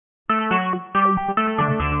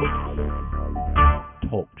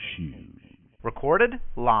Recorded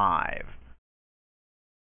live.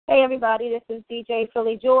 Hey everybody, this is DJ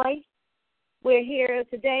Philly JoY. We're here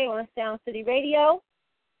today on Sound City Radio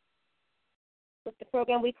with the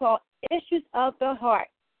program we call Issues of the Heart.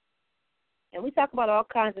 And we talk about all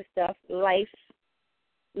kinds of stuff, life,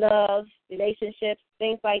 love, relationships,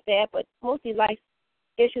 things like that, but mostly life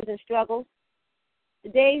issues and struggles.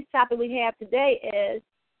 Today's topic we have today is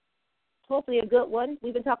hopefully a good one.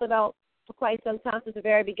 We've been talking about for quite some time since the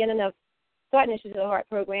very beginning of starting Issues of the Heart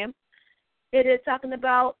program. It is talking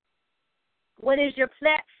about what is your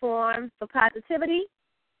platform for positivity?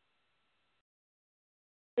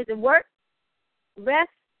 Is it work, rest,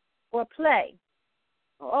 or play?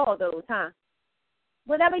 Or all those, huh?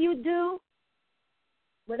 Whatever you do,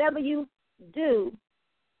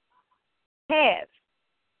 have.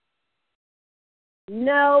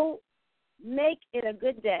 No, make it a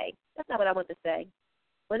good day. That's not what I want to say.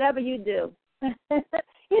 Whatever you do. You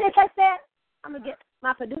didn't catch that? I'm going to get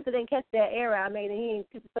my producer didn't catch that error I made, and he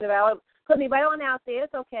didn't put me right on out there.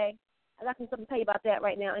 It's okay. I got something to tell you about that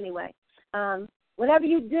right now anyway. Whatever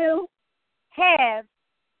you do, have,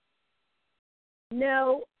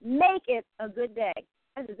 no, make it a good day.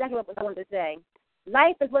 That's exactly what I wanted to say.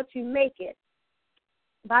 Life is what you make it.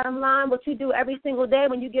 Bottom line, what you do every single day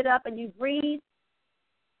when you get up and you breathe,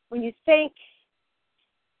 when you think,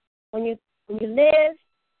 when you live,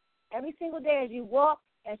 every single day as you walk,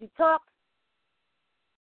 as you talk,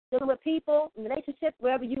 dealing with people, in relationships,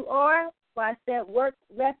 wherever you are, why I said work,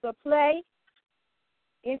 rest, or play.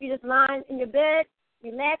 If you're just lying in your bed,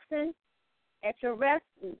 relaxing, at your rest,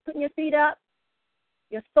 putting your feet up,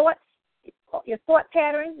 your thoughts, your thought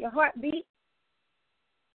pattern, your heartbeat,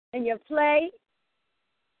 and your play,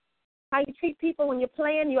 how you treat people when you're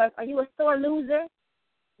playing. Are you a sore loser?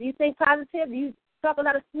 Do you think positive? Do you talk a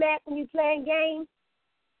lot of smack when you're playing games?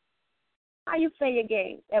 How you play your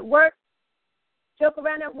games? At work? Joke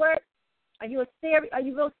around at work? Are you real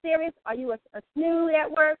serious? Are you a snood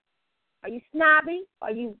at work? Are you snobby?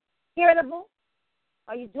 Are you irritable?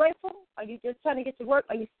 Are you joyful? Are you just trying to get to work?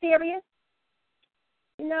 Are you serious?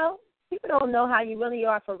 You know, people don't know how you really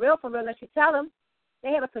are for real, unless you tell them.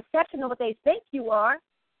 They have a perception of what they think you are.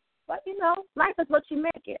 But, you know, life is what you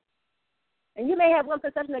make it. And you may have one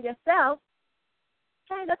perception of yourself.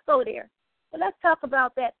 Okay, let's go there. But let's talk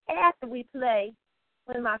about that after we play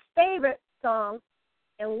one of my favorite songs.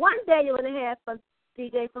 And one day you're going to have from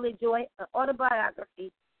DJ Philly JoY an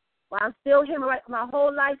autobiography. While I'm still here, my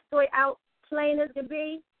whole life story out plain as can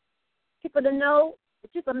be. People to know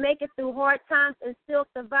that you can make it through hard times and still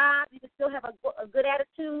survive. You can still have a good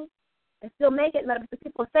attitude and still make it. No matter what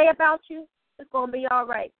people say about you, it's going to be all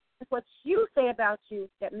right. It's what you say about you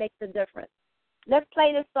that makes the difference. Let's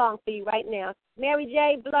play this song for you right now. Mary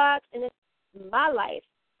J. Blige, and it's My Life.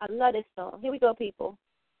 I love this song. Here we go, people.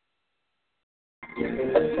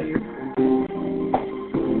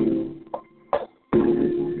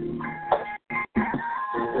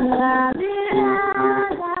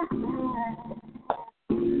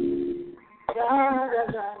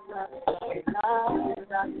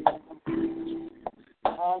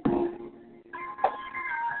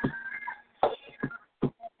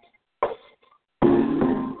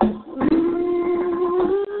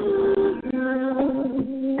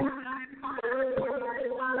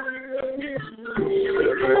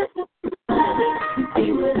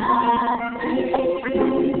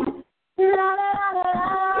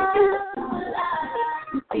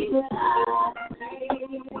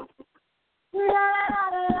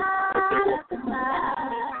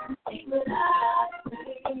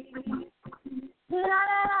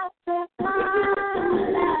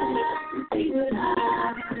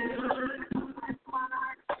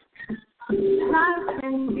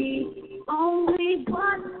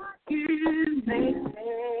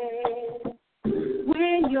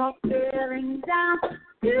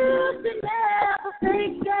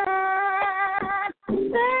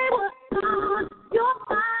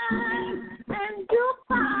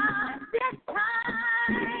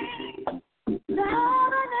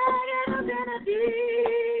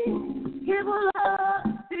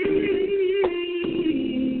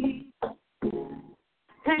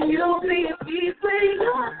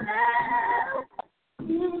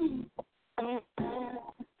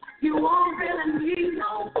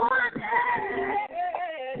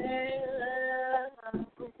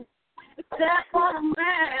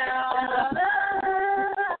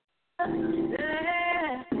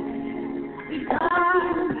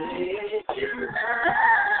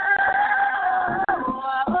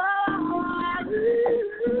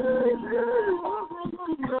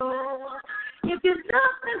 If you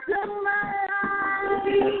look into my eyes,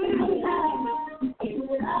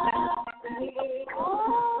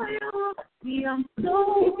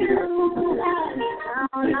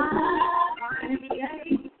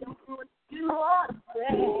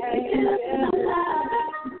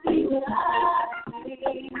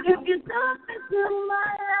 If you come into my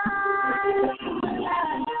life,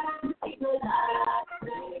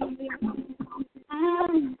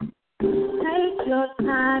 take your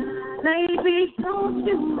time, baby, don't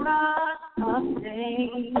you rush a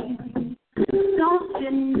thing. Don't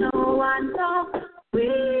you know I know we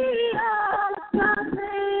are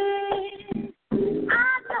something. I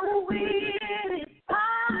know it is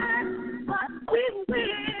hard, but we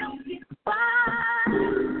will get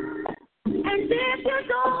fine. And if you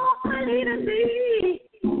don't believe in me,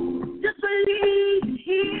 just believe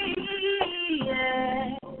here.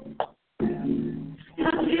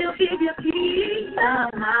 He'll give you peace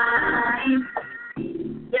of mind.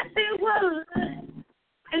 Yes, he would.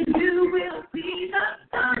 And you will see the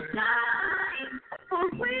sunshine. For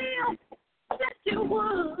real, yes, you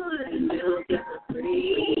would. And you'll get the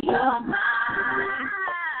free of mind.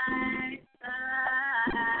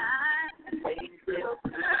 And things will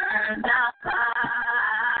turn out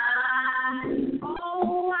fine.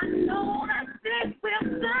 Oh, I know that things will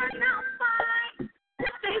turn out fine.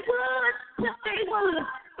 Yes, they would. Yes, they would.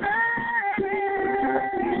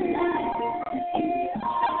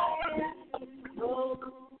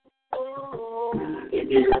 If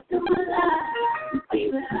you look to my life, see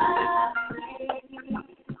what I bring.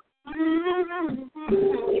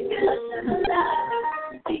 If you look to my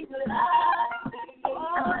life, see what I bring.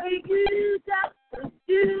 All you got to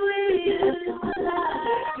do is look to my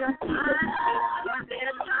life. Your time,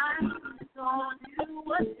 your time, so do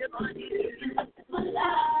what you're going to do. Look to my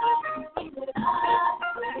life, see what I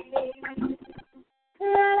bring.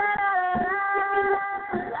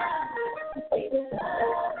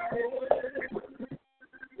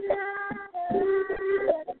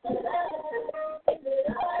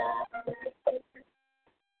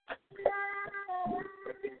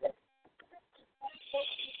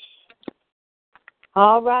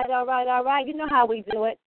 All right. You know how we do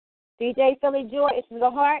it. DJ Philly Joy, it's the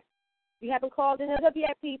heart. You haven't called in it up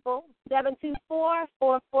yet, people.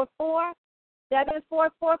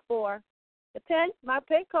 724-444-7444. My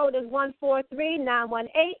PIN code is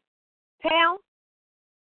 143918. Pound.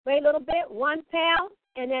 Wait a little bit. £1,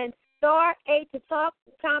 and then *8 to talk,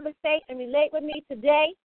 conversate, and relate with me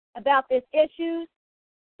today about this issue.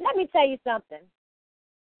 Let me tell you something.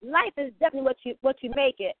 Life is definitely what you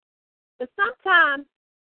make it. But sometimes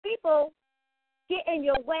people get in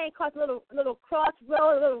your way and cause a little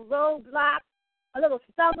crossroad, a little roadblock, a little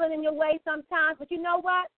stumbling in your way sometimes. But you know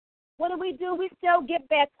what? What do? We still get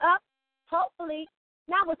back up. Hopefully,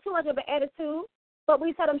 not with too much of an attitude, but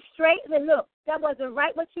we set them straight and say, look, that wasn't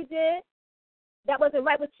right what you did. That wasn't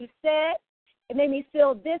right what you said. It made me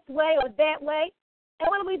feel this way or that way. And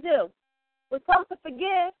what do? We're supposed to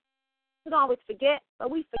forgive. We don't always forget,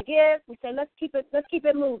 but we forgive. We say, let's keep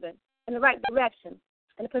it moving in the right direction.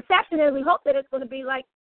 And the perception is we hope that it's going to be like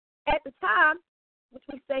at the time, which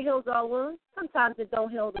we say heals all wounds. Sometimes it don't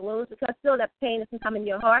heal the wounds because still that pain is sometimes in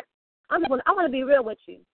your heart. I want to be real with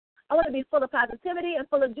you. I want to be full of positivity and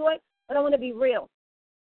full of joy, but I want to be real.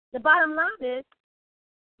 The bottom line is,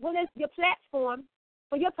 what is your platform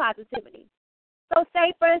for your positivity? So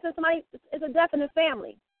say, for instance, somebody is a death in the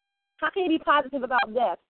family. How can you be positive about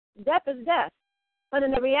death? Death is death. But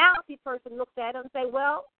in the reality, person looks at it and say,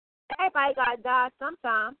 well, everybody got to die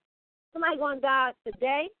sometime. Somebody's going to die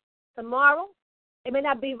today, tomorrow. It may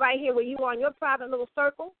not be right here where you are in your private little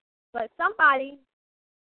circle, but somebody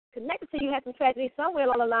connected to you had some tragedy somewhere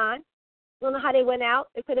along the line. You don't know how they went out.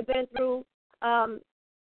 It could have been through, a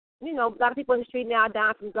lot of people in the street now are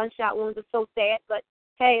dying from gunshot wounds. It's so sad, but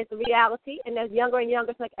hey, it's a reality, and there's younger and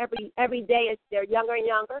younger. It's like every day they're younger and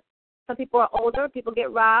younger. Some people are older. People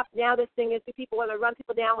get robbed. Now this thing is the people want to run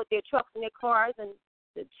people down with their trucks and their cars, and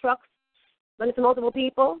the trucks run into multiple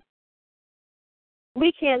people.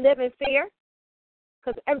 We can't live in fear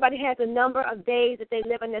because everybody has a number of days that they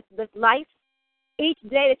live in this life. Each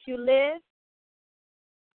day that you live,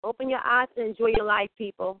 open your eyes and enjoy your life,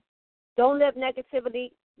 people. Don't let negative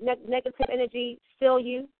energy fill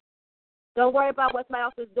you. Don't worry about what somebody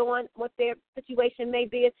else is doing, what their situation may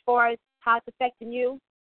be as far as how it's affecting you.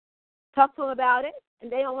 Talk to them about it,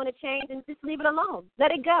 and they don't want to change, and just leave it alone.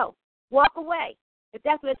 Let it go. Walk away. If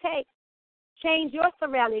that's what it takes, change your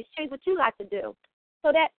surroundings. Change what you like to do.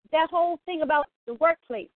 So that whole thing about the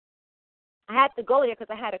workplace, I had to go there because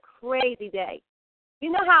I had a crazy day.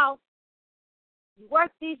 You know how you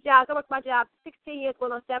work these jobs. I worked my job 16 years,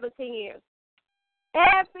 going on 17 years.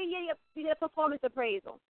 Every year you get a performance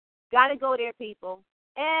appraisal. Got to go there, people.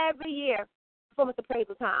 Every year, performance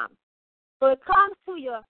appraisal time. So it comes to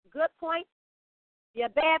your good points, your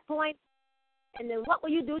bad points, and then what will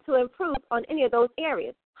you do to improve on any of those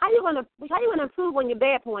areas? how you gonna improve on your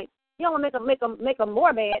bad points? You don't want to make them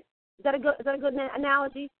more bad. Is that a good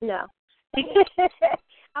analogy? No.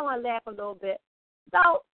 I want to laugh a little bit.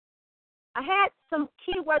 So I had some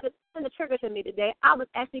key words that sent a trigger to me today. I was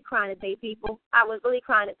actually crying today, people. I was really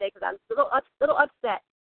crying today because I was a little upset.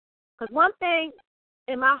 Because one thing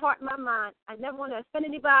in my heart and my mind, I never want to offend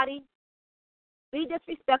anybody, be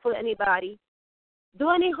disrespectful to anybody, do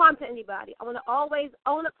any harm to anybody. I want to always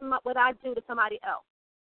own up to what I do to somebody else.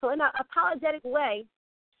 So in an apologetic way,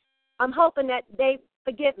 I'm hoping that they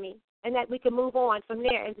forgive me and that we can move on from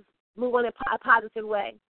there and just move on in a positive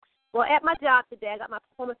way. Well, at my job today, I got my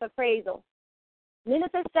performance appraisal.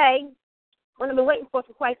 Needless to say, what I've been waiting for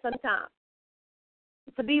quite some time.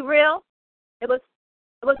 To be real, it was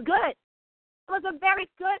good. It was a very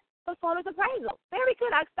good performance appraisal. Very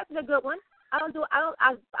good. I expected a good one. I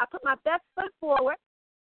put my best foot forward.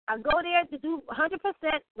 I go there to do 100%.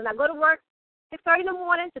 When I go to work, 6:30 in the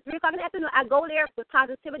morning to 3 o'clock in the afternoon, I go there with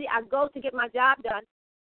positivity. I go to get my job done.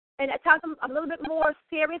 And at times I'm a little bit more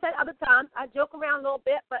serious at other times. I joke around a little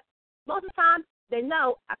bit, but most of the time they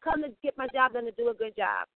know I come to get my job done to do a good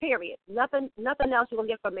job, period. Nothing else you're going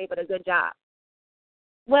to get from me but a good job.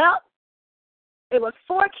 Well, it was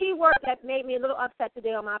 4 key words that made me a little upset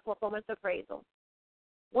today on my performance appraisal.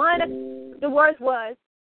 One of the words was,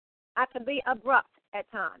 I can be abrupt at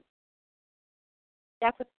times.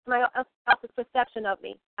 That's my else's perception of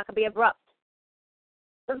me. I can be abrupt.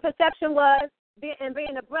 The perception was,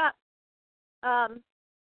 being abrupt, I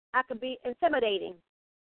could be intimidating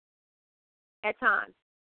at times.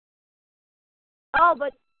 Oh,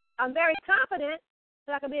 but I'm very confident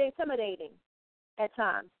that I can be intimidating at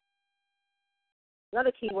times.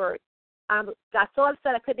 Another key word. I got so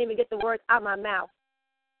upset I couldn't even get the words out of my mouth.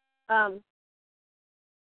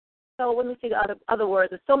 So let me see the other words.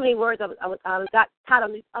 There's so many words. I got tied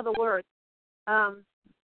on these other words.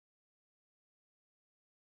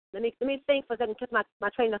 Let me think for a second, catch my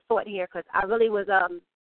train of thought here, because I really was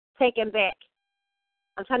taken back.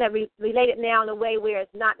 I'm trying to relate it now in a way where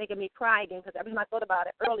it's not making me cry again, because every time I thought about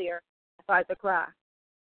it earlier, I started to cry.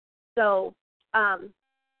 So I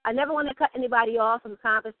never want to cut anybody off from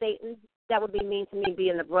conversating. That would be mean to me,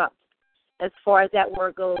 being abrupt, as far as that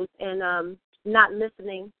word goes, and not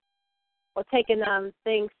listening or taking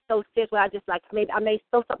things so serious where I just I may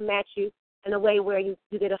throw something at you in a way where you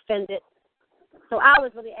get offended. So I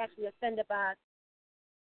was really actually offended by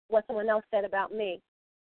what someone else said about me.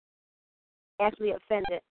 Actually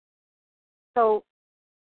offended. So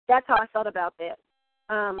that's how I felt about that.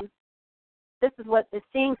 This is what it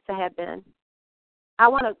seems to have been. I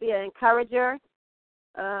want to be an encourager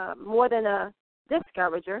more than a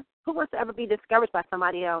discourager. Who wants to ever be discouraged by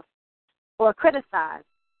somebody else or criticized?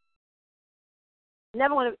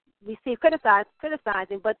 Never want to receive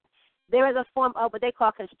criticizing, but there is a form of what they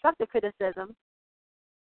call constructive criticism.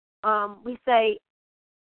 We say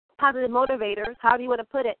positive motivators, however you want to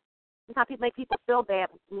put it. Sometimes people make people feel bad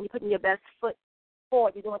when you're putting your best foot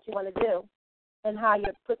forward, you're doing what you want to do, and how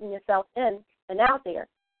you're putting yourself in and out there.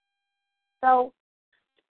 So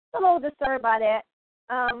I'm a little disturbed by that.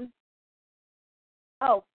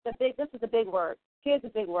 This is a big word. Here's a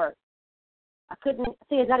big word. I couldn't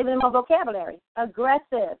see, it's not even in my vocabulary.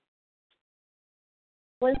 Aggressive.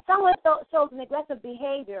 When someone shows an aggressive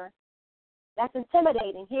behavior, that's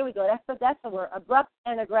intimidating. Here we go. That's the word, abrupt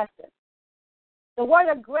and aggressive. The word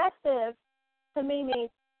aggressive to me means,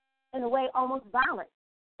 in a way, almost violent.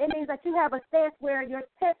 It means that you have a stance where you're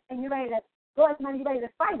pissed and you're ready to go at somebody, you're ready to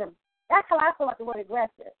fight them. That's how I feel about the word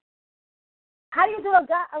aggressive. How do you do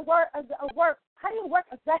how do you work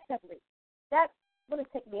aggressively? That really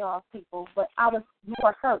ticked me off, people, but I was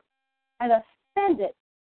more hurt and offended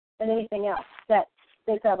than anything else that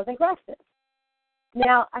they said was aggressive.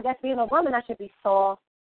 Now, I guess being a woman, I should be soft.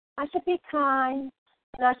 I should be kind.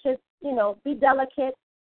 And I should, be delicate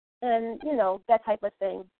and, that type of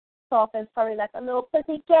thing. Soft and furry like a little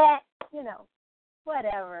pussy cat,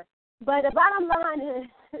 whatever. But the bottom line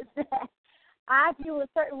is that I view a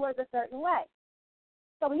certain words a certain way.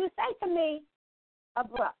 So when you say to me,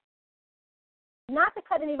 abrupt, not to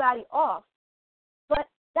cut anybody off, but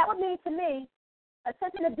that would mean to me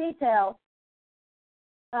attention to detail,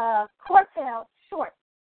 courtail, short.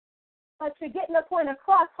 But you're getting the point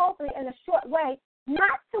across, hopefully, in a short way,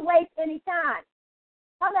 not to waste any time.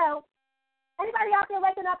 Hello? Anybody out there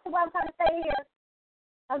waking up to what I'm trying to say here?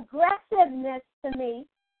 Aggressiveness to me,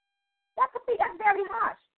 that's very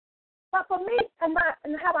harsh. But for me, and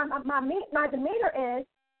how my demeanor is,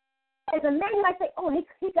 as a man, you might say, oh, he's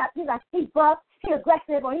buff, he's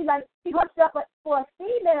aggressive, or he hooks up. But for a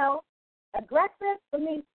female, aggressive, for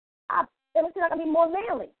me, it would seem like I mean more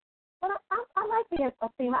manly. But I like being a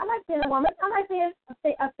female. I like being a woman. I like being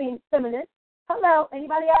a feminist. Hello,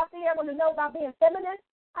 anybody out there want to know about being feminist?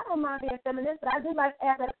 I don't mind being feminist, but I do like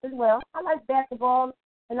athletics as well. I like basketball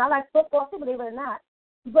and I like football, too, believe it or not.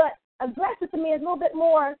 But aggressive to me is a little bit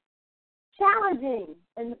more challenging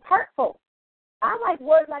and hurtful. I like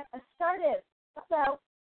words like assertive. So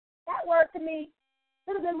that word to me is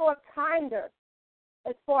a little bit more kinder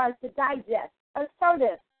as far as to digest.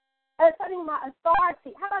 Assertive. Asserting my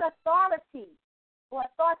authority. How about authority or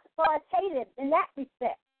authoritative in that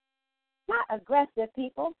respect? Not aggressive,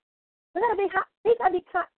 people. We gotta be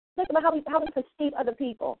thinking about how we perceive other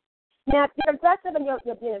people. Now, if you're aggressive and you're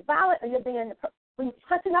being violent, or when you're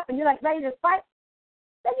punching up and you're like ready to fight,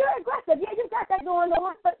 then you're aggressive. Yeah, you got that going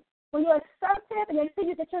on. But when you're assertive and they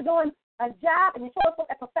see that you're doing a job and you show up with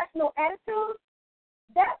a professional attitude,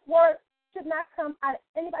 that word should not come out of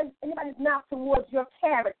anybody's mouth towards your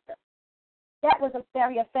character. That was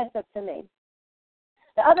very offensive to me.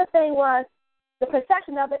 The other thing was the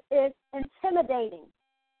perception of it is intimidating.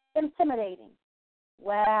 Intimidating.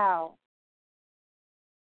 Wow.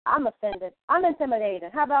 I'm offended. I'm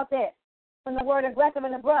intimidated. How about that? From the word aggressive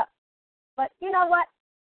and abrupt. But you know what?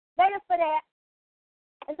 Later for that.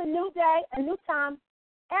 It's a new day, a new time.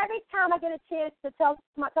 Every time I get a chance to tell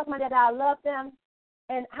my dad I love them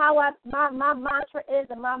and how my mantra is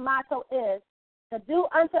and my motto is to do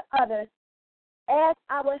unto others as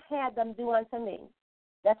I would have them do unto me.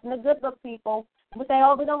 That's in the good book, people. We say,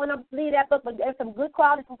 we don't want to leave that book, but there's some good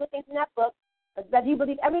qualities, some good things in that book. But you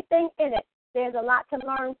believe everything in it, there's a lot to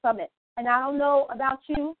learn from it. And I don't know about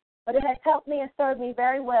you, but it has helped me and served me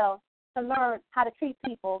very well to learn how to treat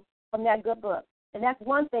people from that good book. And that's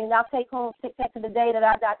one thing that I'll take home, take to the day that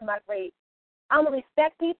I die to my grave. I'm going to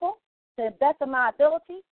respect people to the best of my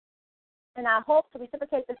ability, and I hope to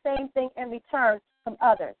reciprocate the same thing in return from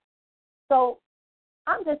others. So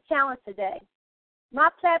I'm just challenged today. My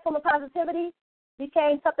platform of positivity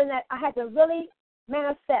became something that I had to really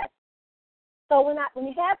manifest. So when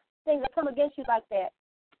you have things that come against you like that,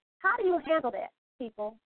 how do you handle that,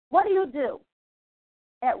 people? What do you do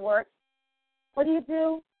at work? What do you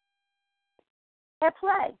do at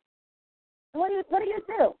play? What do you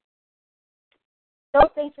do? Those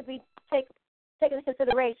things should be taken into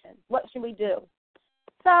consideration. What should we do?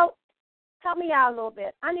 So help me out a little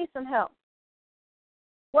bit. I need some help.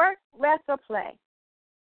 Work, rest, or play.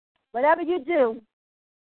 Whatever you do,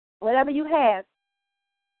 whatever you have,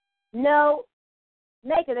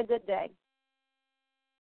 make it a good day.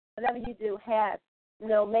 Whatever you do,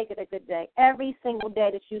 make it a good day. Every single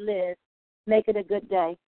day that you live, make it a good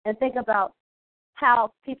day. And think about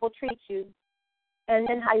how people treat you and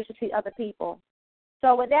then how you should treat other people.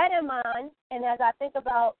 So with that in mind, and as I think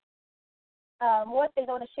about more things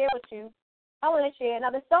I want to share with you, I want to share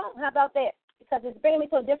another song. How about that? Because it's bringing me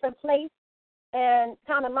to a different place and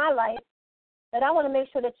time in my life that I want to make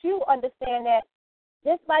sure that you understand that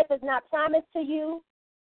this life is not promised to you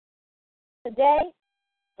today,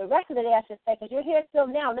 the rest of the day I should say, because you're here still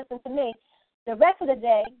now, listen to me. The rest of the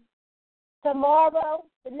day, tomorrow,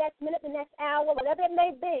 the next minute, the next hour, whatever it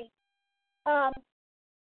may be,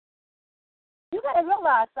 you got to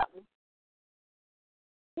realize something.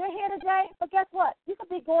 You're here today, but guess what? You could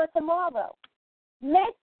be going tomorrow.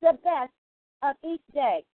 Make the best of each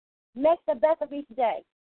day. Make the best of each day.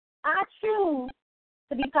 I choose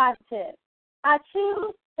to be positive. I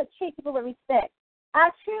choose to treat people with respect.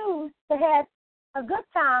 I choose to have a good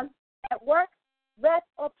time at work, rest,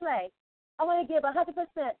 or play. I want to give 100%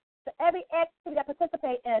 to every activity I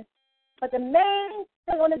participate in. But the main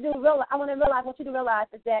thing I want you to realize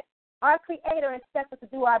is that our Creator expects us to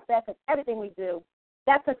do our best in everything we do.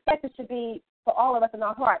 That perspective should be for all of us in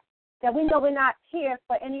our heart. That we know we're not here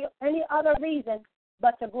for any other reason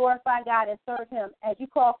but to glorify God and serve Him. As you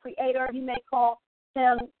call Creator, you may call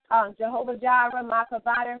Him Jehovah Jireh, my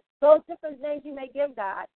provider. Those different names you may give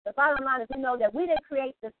God. The bottom line is we know that we didn't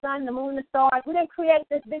create the sun, the moon, the stars. We didn't create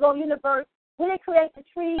this big old universe. We didn't create the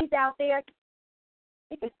trees out there.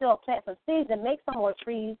 We can still plant some seeds and make some more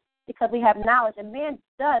trees because we have knowledge. And man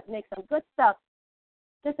does make some good stuff.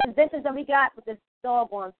 This inventions that we got with this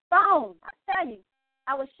doggone phone, I tell you.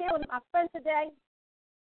 I was sharing with my friend today,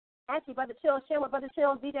 actually Brother Chill, sharing with Brother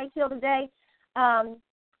Chill, DJ Chill today,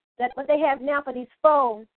 that what they have now for these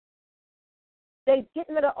phones, they're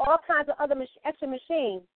getting rid of all kinds of other extra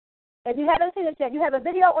machines. If you haven't seen it yet, you have a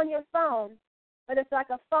video on your phone, but it's like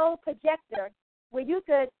a phone projector where you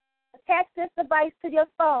could attach this device to your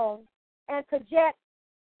phone and project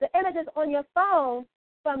the images on your phone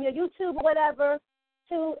from your YouTube or whatever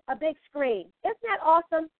to a big screen. Isn't that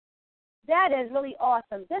awesome? That is really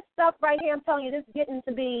awesome. This stuff right here, I'm telling you, this is getting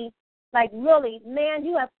to be Like, really, man,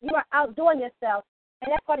 you are outdoing yourself,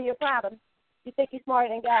 and that's part of your problem. You think you're smarter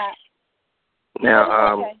than God.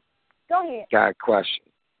 Now, okay. Go ahead. Got a question.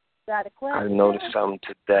 Got a question? I noticed something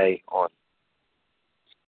today on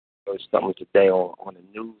the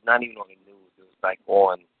news, not even on the news. It was like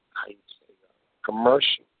on, how you say,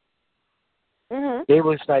 commercial. Mm-hmm. There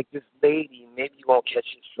was like this lady, maybe you won't catch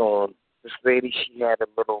this on. This lady, she was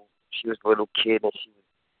a little kid and she was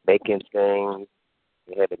making things.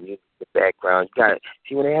 They had the music in the background.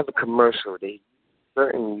 See, when they have a commercial, they use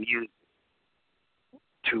certain music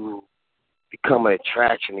to become an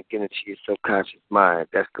attraction and get into your subconscious mind.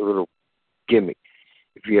 That's the little gimmick.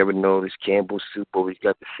 If you ever notice, Campbell's Soup always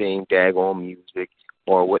got the same daggone music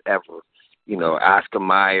or whatever. You know, Oscar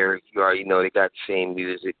Mayer, you already know they got the same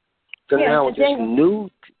music. So now with this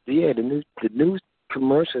the new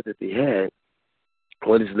commercial that they had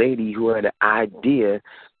was this lady who had an idea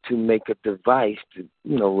to make a device to,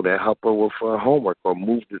 to help her with her homework or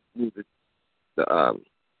move the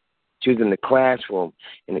she was in the classroom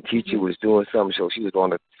and the teacher was doing something, so she was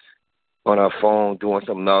on her phone doing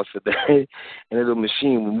something else today, and the little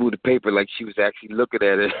machine would move the paper like she was actually looking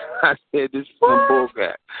at it. I said, this is some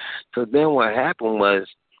bullcrap. So then what happened was,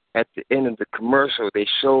 at the end of the commercial, they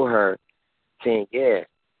show her saying, yeah,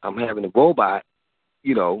 I'm having a robot,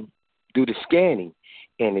 do the scanning,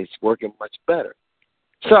 and it's working much better.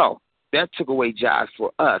 So that took away jobs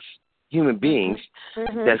for us, human beings,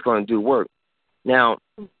 that's going to do work. Now,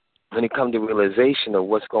 when it comes to realization of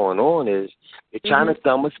what's going on is they're trying to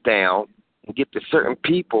thumb us down and get to certain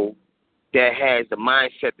people that has the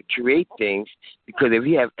mindset to create things, because if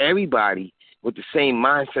you have everybody with the same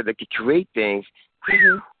mindset that can create things,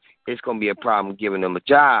 it's going to be a problem giving them a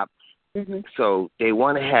job. So they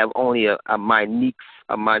want to have only a minute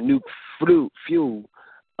few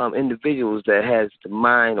individuals that has the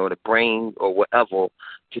mind or the brain or whatever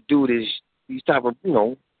to do these type of,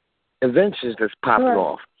 inventions that's popping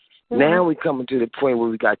off. Now we're coming to the point where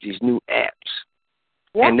we got these new apps,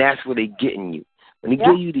 and that's where they're getting you. When they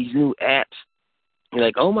give you these new apps, you're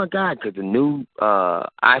like, oh, my God, because the new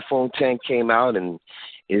iPhone 10 came out and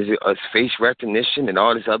is face recognition and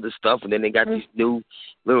all this other stuff, and then they got these new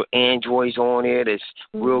little Androids on there that's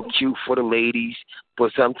real cute for the ladies.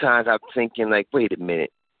 But sometimes I'm thinking, like, wait a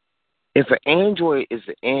minute. If an Android is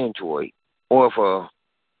an Android, or if a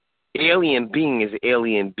alien being is an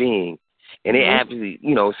alien being, and they absolutely,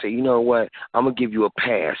 say, you know what, I'm going to give you a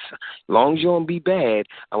pass. As long as you don't be bad,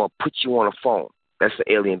 I'm going to put you on a phone. That's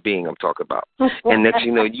the alien being I'm talking about. And next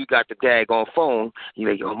you know, you got the daggone phone.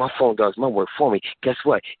 You're like, oh, my phone does my work for me. Guess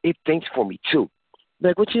what? It thinks for me, too.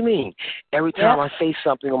 Like, what you mean? Every time I say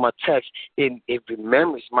something on my text, it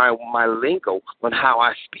remembers my lingo on how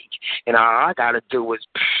I speak. And all I got to do is,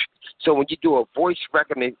 so when you do a voice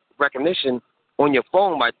recognition on your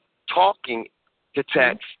phone by talking to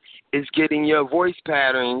text, it's getting your voice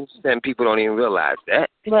patterns, and people don't even realize that.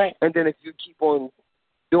 Right. And then if you keep on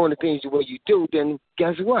doing the things the way you do, then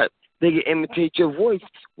guess what? They can imitate your voice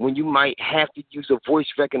when you might have to use a voice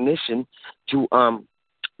recognition to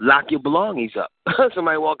lock your belongings up.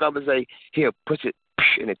 Somebody walk up and say, here, push it,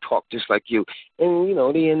 and they talk just like you. And,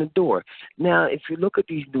 they're in the door. Now, if you look at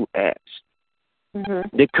these new apps,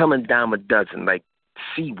 they're coming down a dozen, like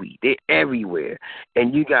seaweed. They're everywhere.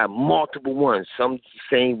 And you got multiple ones. Some the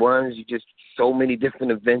same ones. You just so many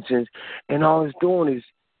different inventions. And all it's doing is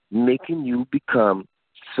making you become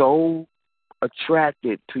so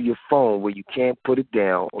attracted to your phone where you can't put it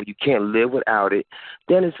down or you can't live without it.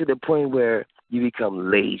 Then it's to the point where you become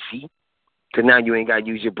lazy, because now you ain't got to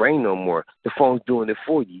use your brain no more. The phone's doing it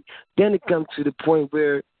for you. Then it comes to the point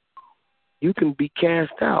where you can be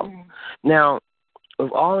cast out. Now,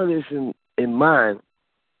 with all of this in mind,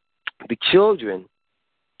 the children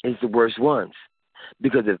is the worst ones.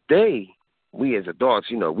 Because if we as adults,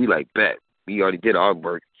 we like bet. We already did our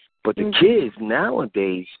work. But the kids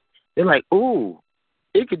nowadays, they're like, ooh,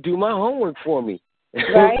 it could do my homework for me.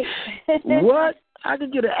 Right. What? I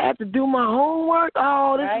could get an app to do my homework?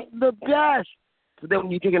 Oh, this is the best. So then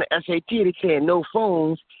when you're taking an SAT, they're saying no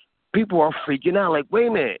phones. People are freaking out. Like, wait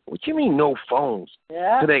a minute. What you mean no phones?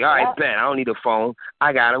 Yeah. So they, all right, bet. I don't need a phone.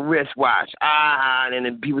 I got a wristwatch. And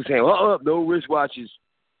then people saying, no wristwatches.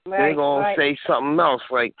 Right, they're going to say something else,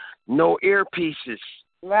 like no earpieces.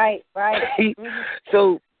 Right.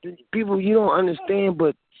 So people, you don't understand,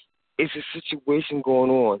 but it's a situation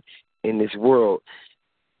going on in this world.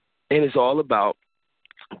 And it's all about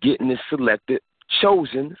getting the selected,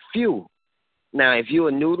 chosen few. Now, if you're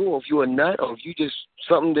a noodle, or if you're a nut, or if you just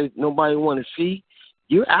something that nobody want to see,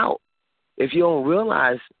 you're out. If you don't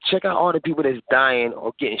realize, check out all the people that's dying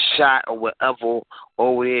or getting shot or whatever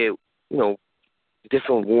over there,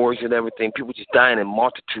 different wars and everything, people just dying in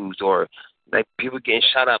multitudes, or like people getting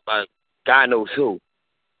shot up by God knows who.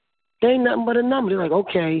 They ain't nothing but a number. They're like,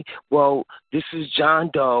 okay, well, this is John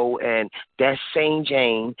Doe and that's Saint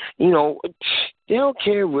Jane. You know, they don't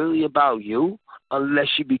care really about you unless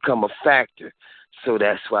you become a factor. So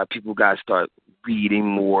that's why people got to start reading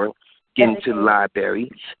more, getting to the library.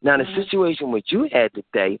 Now, the situation what you had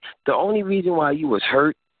today, the only reason why you was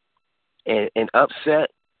hurt and upset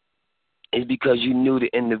is because you knew the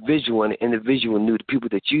individual, and the individual knew the people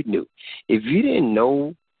that you knew. If you didn't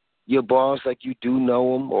know your boss like you do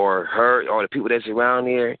know him, or her, or the people that's around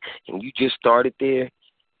there, and you just started there,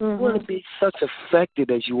 you wouldn't be such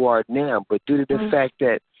affected as you are now. But due to the fact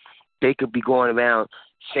that they could be going around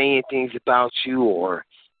saying things about you or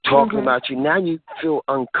talking about you, now you feel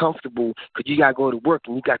uncomfortable because you got to go to work,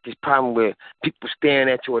 and you got this problem where people staring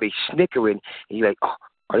at you or they snickering, and you're like, oh,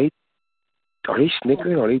 are they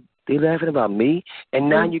snickering? Are they laughing about me? And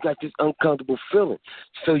now you got this uncomfortable feeling.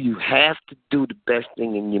 So you have to do the best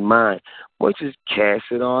thing in your mind, which is cast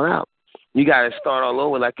it all out. You got to start all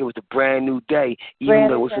over like it was a brand new day, even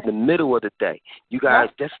though it's in the middle of the day. You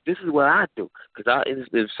got this is what I do. Because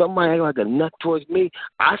if somebody act like a nut towards me,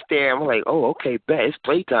 I stare. I'm like, oh, okay, bet it's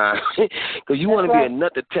playtime. Because you want to be a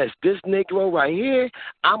nut to test this Negro right here.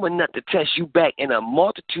 I'm a nut to test you back in a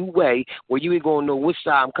multitude way where you ain't gonna know which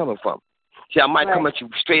side I'm coming from. See, I might come at you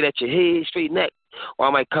straight at your head, straight neck, or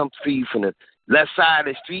I might come for you from the left side of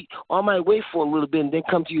the street, or I might wait for a little bit and then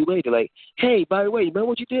come to you later like, hey, by the way, you remember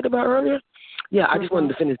what you did about earlier? Yeah, I just wanted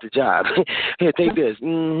to finish the job. Here, take this.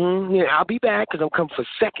 Yeah, I'll be back because I'm coming for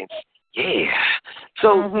seconds. Yeah.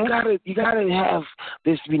 So you gotta have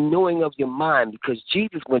this renewing of your mind because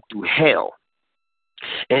Jesus went through hell.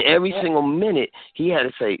 And every single minute, he had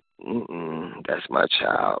to say, that's my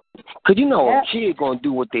child. Because you know a kid going to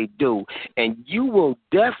do what they do, and you will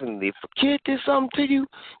definitely, if a kid did something to you,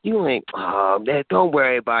 you ain't, don't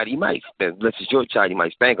worry about it. You might, unless it's your child, you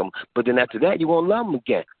might spank them, but then after that, you won't love them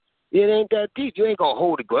again. It ain't that deep. You ain't going to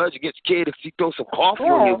hold a grudge against a kid if you throw some coffee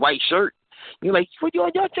on your white shirt. You're like, what, you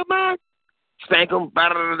got your mind? Spank them,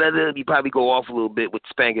 you probably go off a little bit with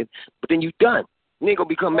spanking, but then you done. You ain't going to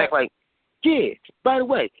be coming back like, yeah, by the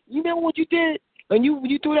way, you remember what you did? And you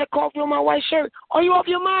threw that coffee on my white shirt? Are you off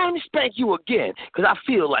your mind? Let me spank you again. Because I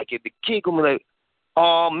feel like it. The kid going to be like,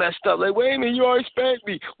 all messed up. Like, wait a minute, you already spanked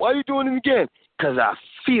me. Why are you doing it again? Because I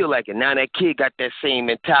feel like it. Now that kid got that same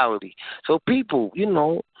mentality. So people,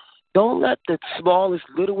 don't let the smallest,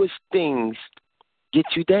 littlest things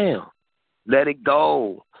get you down. Let it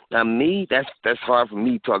go. Now, me, that's hard for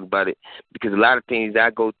me to talk about it because a lot of things that I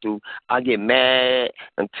go through, I get mad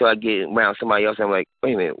until I get around somebody else. I'm like,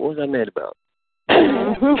 wait a minute, what was I mad about?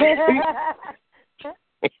 That's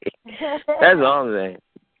all I'm saying.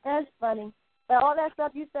 That's funny. But all that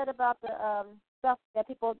stuff you said about the stuff that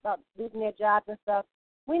people about losing their jobs and stuff,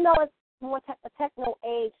 we know it's more a techno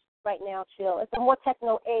age right now, Chill. It's a more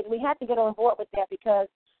techno age. We have to get on board with that because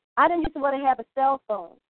I didn't used to want to have a cell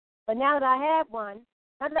phone. But now that I have one,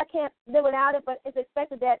 not that I can't live without it, but it's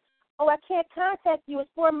expected that, I can't contact you. It's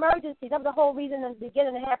for emergencies. That was the whole reason in the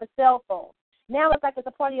beginning to have a cell phone. Now it's like it's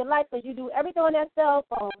a part of your life because you do everything on that cell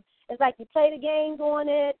phone. It's like you play the games on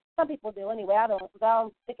it. Some people do anyway. I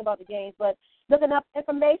don't think about the games. But looking up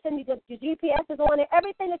information, your GPS is on it.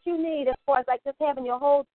 Everything that you need as far as like just having your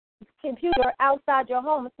whole computer outside your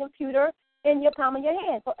home, a computer in your palm of your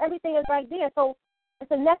hand. So everything is right there. So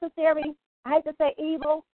it's a necessary, I hate to say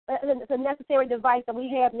evil, but it's a necessary device that we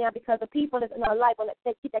have now because the people that's in our life want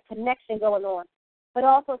to keep that connection going on. But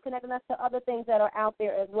also it's connecting us to other things that are out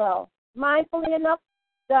there as well. Mindfully enough,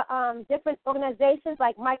 the different organizations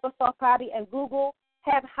like Microsoft probably and Google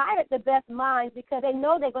have hired the best minds because they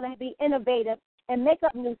know they're going to be innovative and make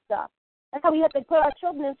up new stuff. That's how we have to put our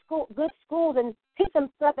children in school, good schools, and teach them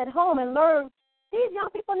stuff at home and learn. These young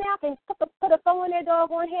people now can put a phone in their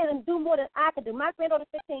doggone hand and do more than I could do. My granddaughter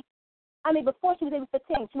 15. Before she was even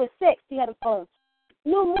 15, she was 6, she had a phone.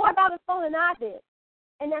 Knew more about a phone than I did.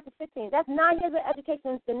 And that's 15. That's 9 years of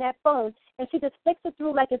education in that phone, and she just flicks it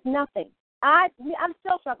through like it's nothing. I'm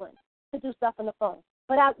still struggling to do stuff on the phone.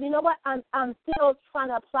 But you know what? I'm still trying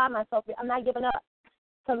to apply myself. I'm not giving up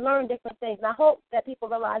to learn different things. And I hope that people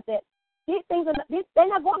realize that these things they're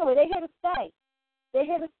not going away. They're here to stay. They're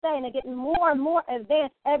here to stay, and they're getting more and more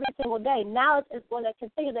advanced every single day. Knowledge is going to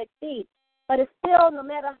continue to exceed. But it's still, no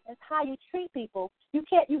matter how you treat people, you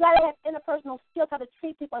got to have interpersonal skills how to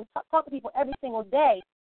treat people and talk to people every single day,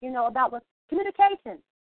 about what communication.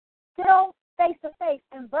 Still face-to-face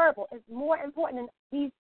and verbal is more important than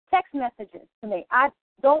these text messages to me. I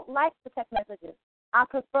don't like the text messages. I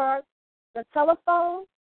prefer the telephone,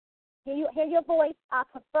 hear your voice. I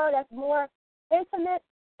prefer that's more intimate.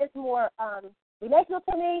 It's more relational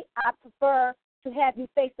to me. I prefer to have you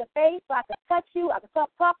face to face, so I can touch you, I can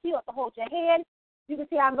talk to you, I can hold your hand. You can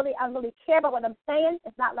see I really care about what I'm saying.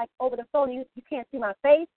 It's not like over the phone you can't see my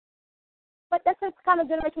face. But that's the kind of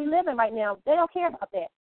generation we live in right now. They don't care about that.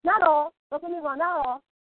 Not all. Don't get me wrong. Not all.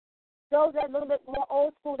 Those that are a little bit more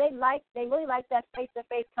old school, they really like that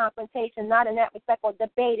face-to-face confrontation, not in that respect or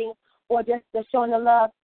debating or just showing the love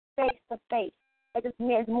face-to-face. It just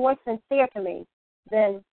is more sincere to me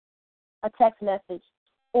than a text message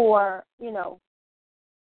or,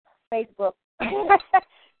 Facebook.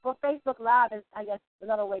 Well, Facebook Live is, I guess,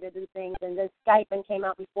 another way to do things, and then Skype came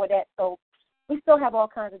out before that. So we still have all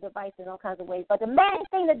kinds of devices, all kinds of ways. But the main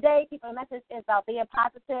thing today, people, the message is about being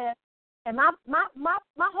positive. And my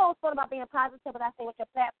whole thought about being positive, what I say what your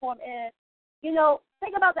platform is,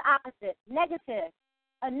 think about the opposite, negative.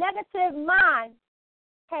 A negative mind,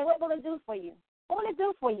 hey, what will it do for you? What will it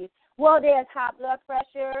do for you? Well, there's high blood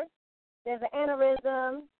pressure, there's an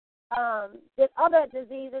aneurysm, there's other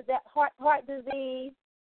diseases, that heart disease.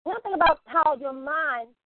 One thing about how your mind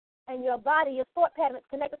and your body, your thought pattern is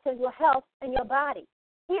connected to your health and your body.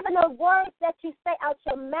 Even the words that you say out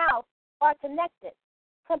your mouth are connected.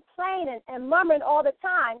 Complaining and murmuring all the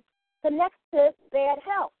time connects to bad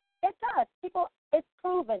health. It does. It's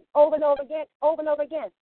proven over and over again.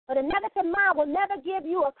 But a negative mind will never give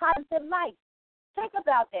you a positive life. Think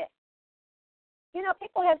about that.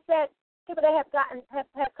 People have said, people that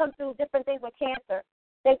have come through different things with cancer,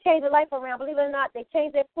 they changed their life around. Believe it or not, they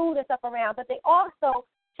changed their food and stuff around, but they also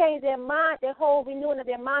changed their mind, their whole renewing of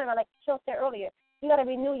their mind around, like Joe said earlier. You got to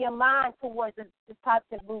renew your mind towards this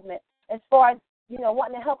positive movement as far as,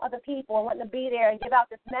 wanting to help other people and wanting to be there and give out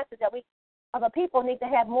this message that other people need to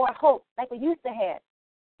have more hope like we used to have.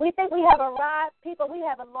 We think we have arrived, people, we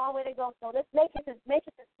have a long way to go. So this matrix is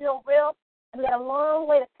still real, and we got a long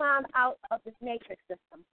way to climb out of this matrix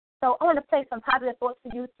system. So I want to play some positive thoughts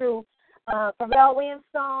for you through Pharrell Williams'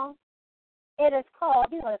 song. It is called,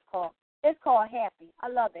 what it's called? It's called Happy. I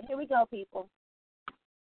love it. Here we go, people.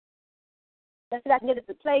 Let's see if I can get it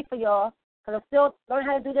to play for y'all, because I'm still learning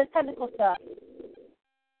how to do this technical stuff.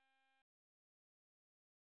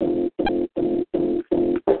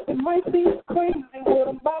 It might be crazy what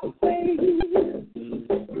I'm about to say.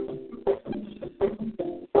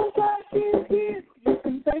 Sometimes it's here, you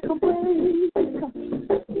can take a break.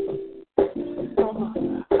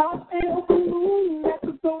 I feel blue, that's a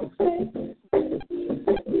don't say.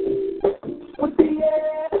 With the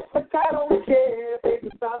air, like I don't care, baby,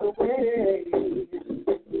 by the way.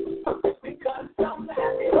 Because I'm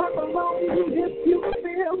happy. Clap along if you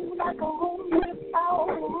feel like a room without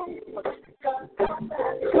a room.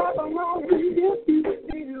 Clap along if you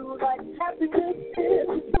feel like happiness is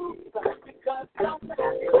the truth. Because I'm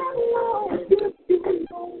happy. Clap along if you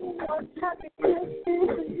know what happiness is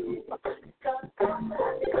to you. Because I'm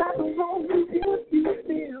happy. Clap along if you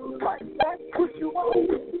feel like that's what you want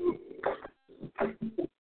to do.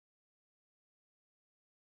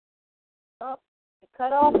 Oh, it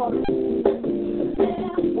cut off on me.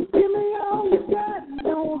 Give me all you got,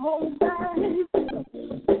 don't hold back.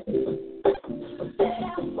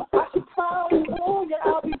 I should probably know you,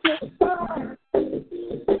 I'll be just fine.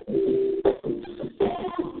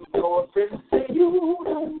 Your friends say you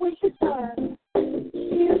don't waste your time.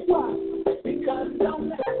 Here's why. Because I'm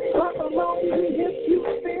happy. Clap along if you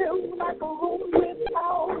feel like a room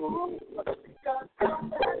without a room. Because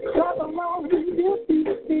I'm happy. Clap along if you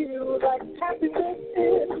feel like happiness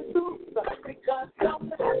is the truth. Because I'm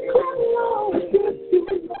happy. Clap along if you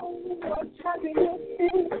know what happiness is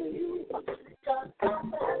to you. Because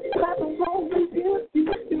I'm happy. Clap along if you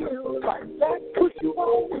feel like that's what you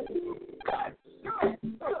want to do.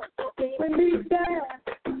 When we down,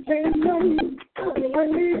 ain't nothing. When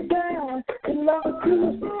we down, in love with you.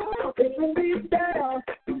 When we down,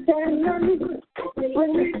 ain't nothing. When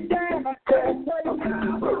we down, there's nothing.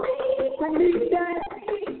 When we down,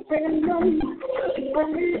 ain't nothing. When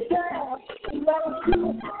we down, in love with you.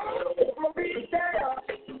 When we down,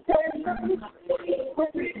 there's nothing. When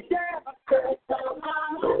we down, there's nothing.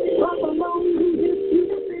 Clap along if you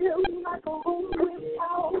feel like a room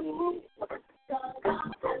without a roof.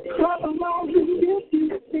 Clap along if you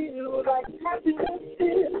feel like happiness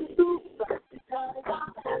is the truth. Clap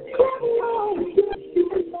along if you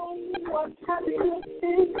know what happiness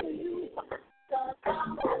is to you.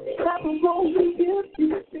 Clap along if you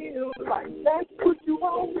feel like that's what you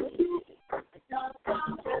want to do. Clap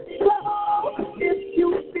along if you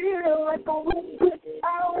feel like a room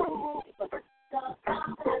without a roof.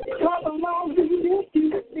 Clap along if you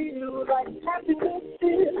feel like happiness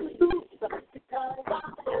is the truth. Clap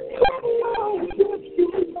along if you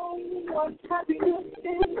know what happiness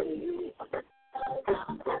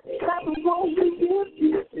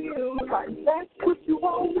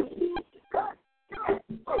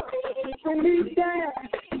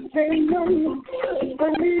Ain't nothing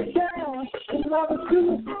bring me down. And love is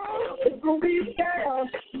true. It's gonna be down.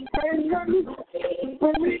 Ain't nothing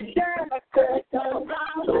bring me down. I said,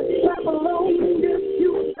 clap along if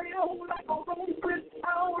you feel like a room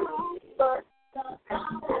without a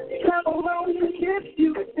clap along if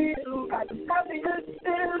you feel like happiness is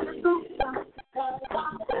true.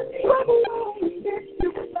 Clap along if you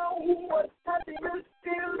know what happiness is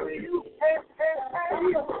to you. Hey.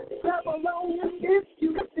 Clap along if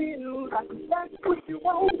you feel like that's what you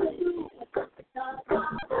want to do.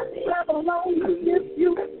 Clap along if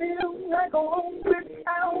you feel like a home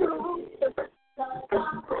without a roof.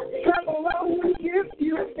 Clap along if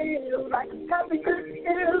you feel like happiness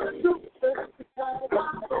is true.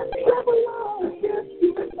 Clap along if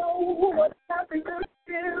you know what happiness is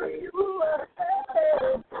to you.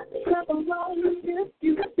 Clap along if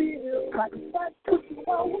you feel like that's what you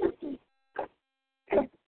want to do.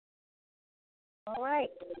 All right.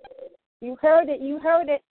 You heard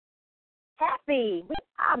it. Happy.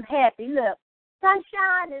 I'm happy. Look,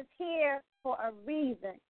 sunshine is here for a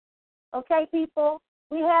reason. Okay, people?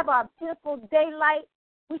 We have our beautiful daylight.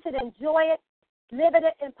 We should enjoy it, live in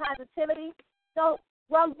it in positivity. Don't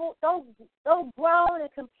grumble, don't groan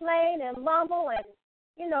and complain and mumble and,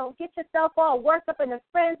 get yourself all worked up in a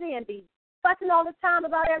frenzy and be fussing all the time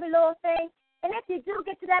about every little thing. And if you do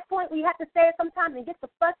get to that point where you have to say it sometimes and get to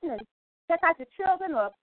fussing and check out your children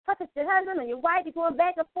or fuss at your husband or your wife, you're going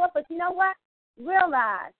back and forth, but you know what?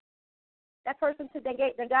 Realize that person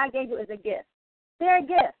that God gave you is a gift. They're a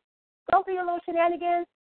gift. Don't do your little shenanigans.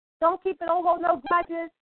 Don't hold no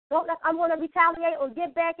grudges. Don't let I'm going to retaliate or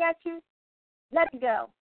get back at you. Let it go.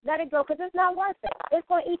 Let it go, because it's not worth it. It's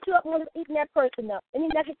going to eat you up more than eating that person up. Any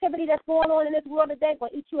negativity that's going on in this world today is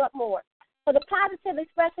going to eat you up more. So the positive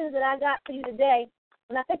expressions that I got for you today,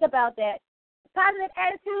 when I think about that, positive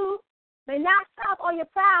attitude may not solve all your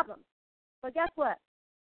problems, but guess what?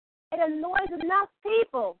 It annoys enough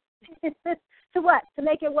people to what? To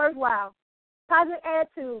make it worthwhile. Positive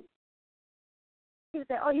attitude. People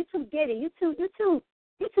say, "Oh, you too giddy. You too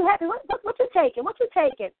happy. What you taking? What you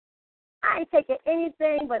taking?" I ain't taking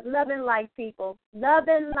anything but loving life, people.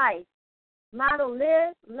 Loving life. Motto: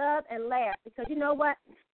 live, love, and laugh. Because you know what?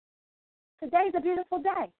 Today's a beautiful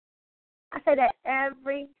day. I say that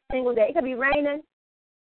every single day. It could be raining.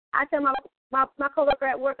 I tell my coworker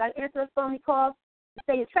at work, I answer the phone, he calls, he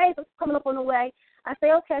say, your train's coming up on the way. I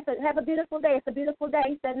say, okay, so have a beautiful day. It's a beautiful day.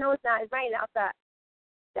 He said, no, it's not. It's raining outside.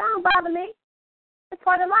 That don't bother me. It's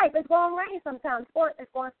part of life. It's going to rain sometimes.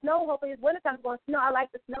 It's going to snow. Hopefully it's wintertime. It's going to snow. I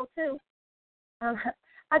like the snow, too.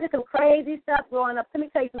 I did some crazy stuff growing up. Let me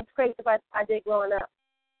tell you some crazy stuff I did growing up.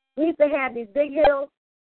 We used to have these big hills.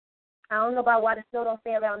 I don't know about why the snow don't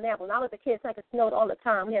stay around there. When I was a kid, it snowed all the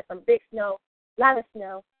time. We had some big snow, a lot of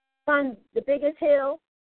snow. Find the biggest hill,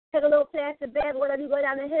 take a little plastic bag, whatever, you go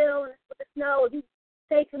down the hill with the snow. If you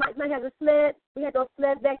might have a sled. We had those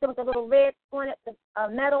sleds back there with the little red pointed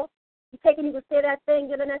metal. You take it, you can steer that thing,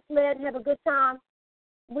 get in that sled, and have a good time.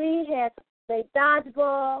 We had the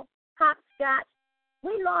dodgeball, hopscotch.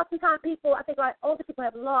 We lost sometimes people, I think our older people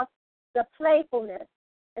have lost the playfulness.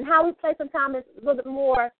 And how we play sometimes is a little bit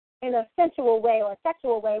more in a sensual way or a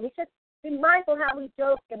sexual way. We should be mindful how we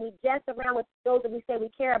joke and we jest around with those that we say we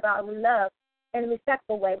care about and we love in a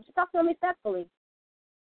respectful way. We should talk to them respectfully.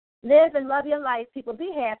 Live and love your life, people.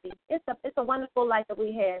 Be happy. It's a wonderful life that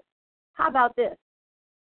we have. How about this?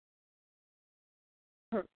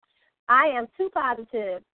 I am too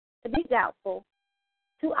positive to be doubtful,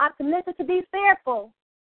 too optimistic to be fearful,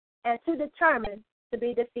 and too determined to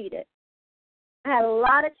be defeated. I had a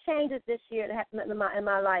lot of changes this year that happened in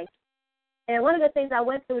my life. And one of the things I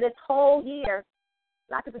went through this whole year,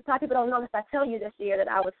 a lot of people don't know this. I tell you this year that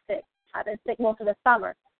I was sick. I've been sick most of the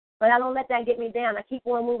summer. But I don't let that get me down. I keep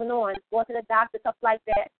on moving on, going to the doctor, stuff like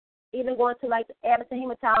that, even going to, like, Abbott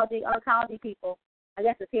hematology, oncology people, I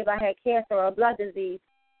guess to see if I had cancer or a blood disease.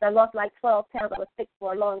 I lost like 12 pounds. I was sick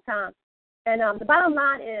for a long time. And the bottom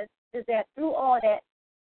line is that through all that,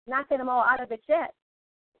 not saying I'm all out of it yet,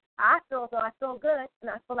 I feel good, and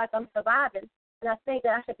I feel like I'm surviving. And I think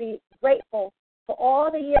that I should be grateful for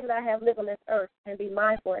all the years that I have lived on this earth and be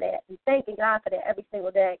mindful of that and thanking God for that every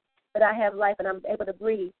single day that I have life and I'm able to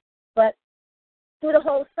breathe. But through the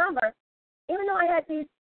whole summer, even though I had these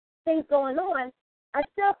things going on, I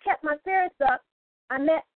still kept my spirits up. I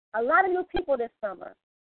met a lot of new people this summer.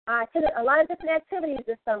 I attended a lot of different activities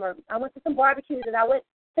this summer. I went to some barbecues, and I went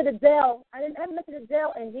to the Dell. I haven't been to the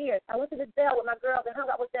Dell in years. I went to the Dell with my girls and hung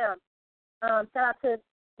out with them. Shout out to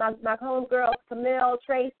my home girls, Camille,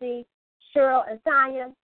 Tracy, Cheryl, and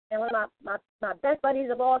Tanya. And one of my best buddies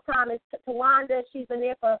of all time is Tawanda. She's been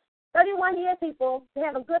there for 31 years, people, to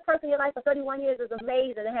have a good person in your life for 31 years is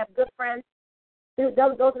amazing. To have good friends, those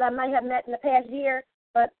that I might have met in the past year,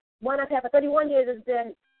 but one I've had for 31 years has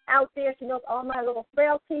been out there. She knows all my little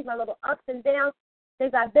frailties, my little ups and downs,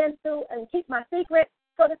 things I've been through, and keep my secret,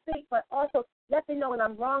 so to speak, but also let me know when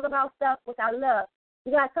I'm wrong about stuff, which I love.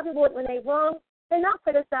 You got some people, when they're wrong, they're not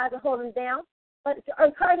criticizing, holding them down, but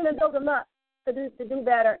encouraging and build them up to do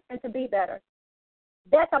better and to be better.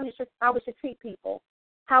 That's how we should treat people.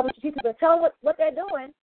 How we should treat people. Tell them what they're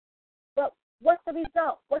doing, but what's the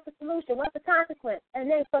result? What's the solution? What's the consequence? And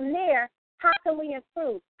then from there, how can we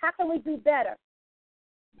improve? How can we do better?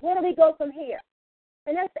 Where do we go from here?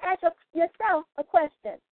 And then ask yourself a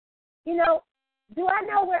question. You know, do I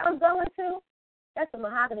know where I'm going to? That's the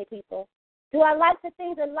mahogany people. Do I like the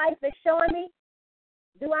things in life that's showing me?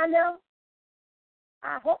 Do I know?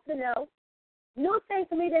 I hope to know. New thing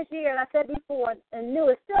for me this year, and I said before, and new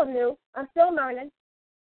is still new. I'm still learning.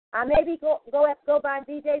 I maybe go by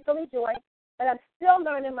DJ Philly Joy, but I'm still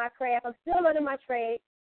learning my craft. I'm still learning my trade.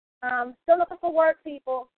 Still looking for work,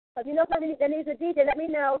 people. So if you know somebody that needs a DJ, let me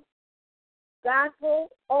know. Gospel,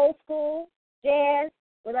 old school, jazz,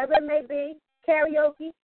 whatever it may be,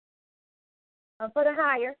 karaoke. I'm for the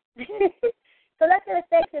hire. So let's get a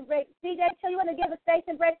station break. DJ, you want to give a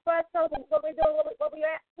station break for us? So what we're doing, what we're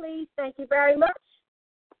at, please. Thank you very much.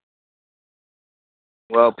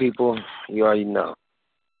 Well, people, you already know.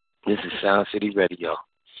 This is Sound City Radio.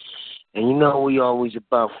 And you know we always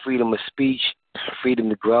about freedom of speech, freedom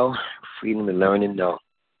to grow, freedom to learn and know.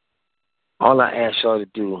 All I ask y'all to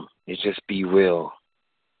do is just be real.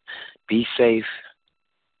 Be safe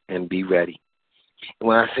and be ready. And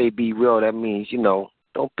when I say be real, that means,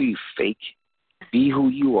 don't be fake. Be who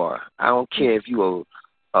you are. I don't care if you're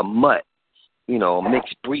a mutt, a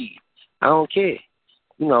mixed breed. I don't care.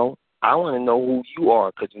 I want to know who you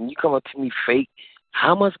are, because when you come up to me fake,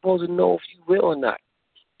 how am I supposed to know if you real or not?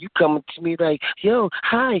 You coming to me like, yo,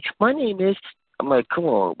 hi, my name is. I'm like, come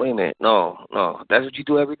on, wait a minute. No. That's what you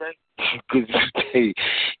do every day? Because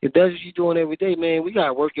if that's what you're doing every day, man, we got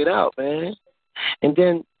to work it out, man. And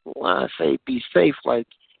then when I say be safe, like,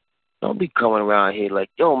 don't be coming around here like,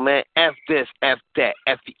 yo, man, F this, F that,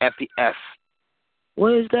 F the F the F.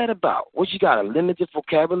 What is that about? What, you got a limited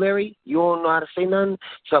vocabulary? You don't know how to say nothing?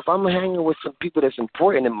 So if I'm hanging with some people that's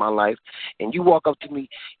important in my life and you walk up to me,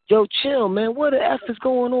 yo, chill, man, what the F is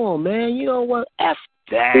going on, man? You know what? F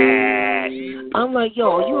that. I'm like,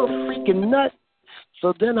 yo, are you a freaking nut?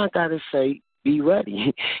 So then I got to say, be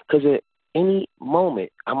ready. Because at any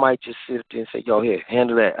moment, I might just sit there and say, yo, here,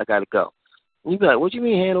 handle that. I got to go. And you be like, what you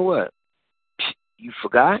mean handle what? You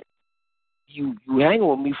forgot? You hanging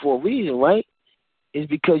with me for a reason, right? It's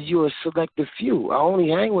because you're a selective few. I only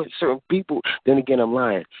hang with certain people. Then again, I'm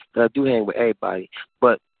lying. But I do hang with everybody.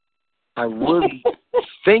 But I really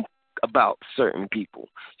think about certain people.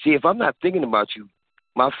 See, if I'm not thinking about you,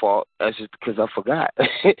 my fault. That's just because I forgot.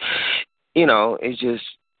 It's just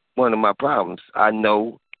one of my problems. I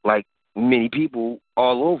know, like, many people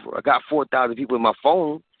all over. I got 4,000 people in my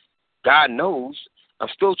phone. God knows. I'm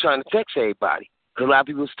still trying to text everybody because a lot of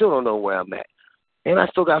people still don't know where I'm at. And I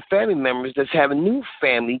still got family members that's having new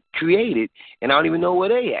family created, and I don't even know where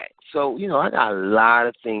they at. So, I got a lot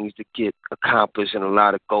of things to get accomplished and a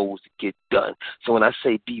lot of goals to get done. So when I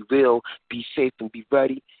say be real, be safe, and be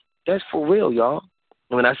ready, that's for real, y'all.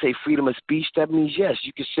 And when I say freedom of speech, that means, yes,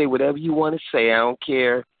 you can say whatever you want to say. I don't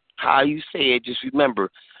care how you say it. Just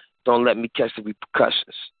remember, don't let me catch the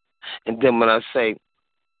repercussions. And then when I say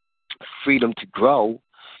freedom to grow,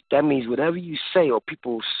 that means whatever you say or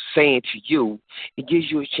people saying to you, it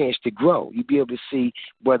gives you a chance to grow. You'll be able to see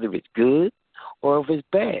whether it's good or if it's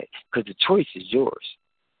bad, because the choice is yours.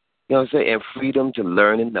 You know what I'm saying? And freedom to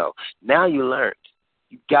learn and know. Now you learned.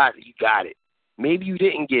 You got it. Maybe you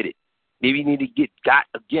didn't get it. Maybe you need to get got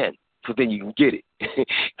again, so then you can get it.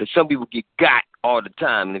 Because some people get got all the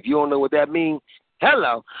time. And if you don't know what that means,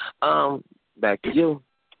 hello. Back to you.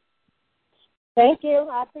 Thank you.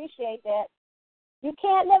 I appreciate that. You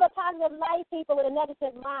can't live a positive life, people, with a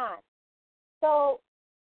negative mind. So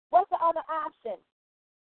what's the other option?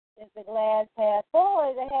 Is the glass half full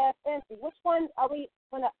or is it half empty? Which one are we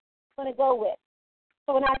going to go with?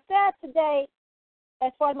 So when I said today,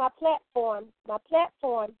 as far as my platform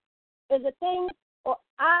is the things or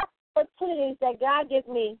opportunities that God gives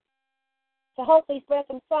me to hopefully spread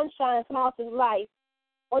some sunshine in someone else's life,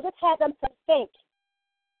 or just have them to think,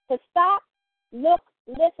 to stop, look,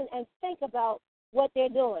 listen, and think about what they're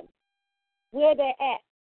doing, where they're at,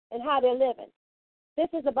 and how they're living. This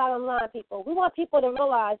is the bottom line, people. We want people to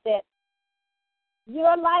realize that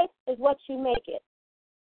your life is what you make it.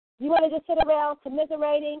 You want to just sit around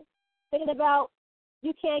commiserating, thinking about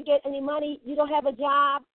you can't get any money, you don't have a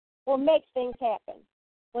job, or make things happen.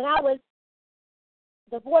 When I was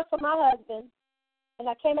divorced from my husband and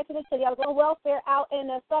I came back to the city, I was on welfare out in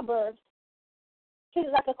the suburbs.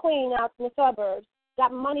 Treated like a queen out in the suburbs.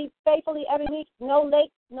 Got money faithfully every week, no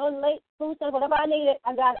late food stamps, whatever I needed,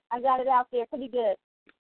 I got it out there pretty good.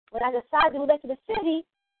 When I decided to move back to the city,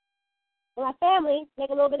 with my family, make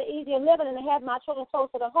it a little bit easier living and to have my children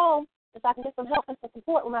closer to home, so I can get some help and some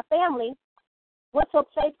support with my family, went to a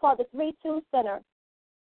place called the 3-2 Center.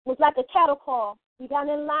 It was like a cattle call. You got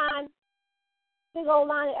in line, big old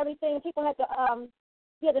line and everything. People had to,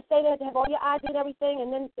 you had to stay there to have all your ID and everything,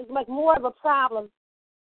 and then it's like more of a problem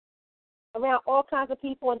around all kinds of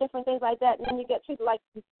people and different things like that, and then you get treated like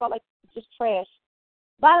you felt like just trash.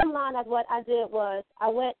 Bottom line is what I did was I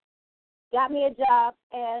went, got me a job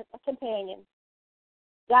as a companion,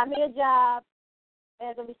 got me a job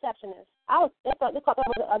as a receptionist. They thought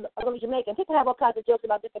I was a really Jamaican. People have all kinds of jokes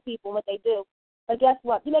about different people and what they do. But guess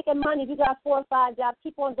what? You're making money. If you got 4 or 5 jobs,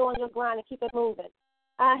 keep on doing your grind and keep it moving.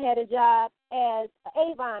 I had a job as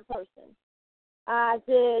an Avon person. I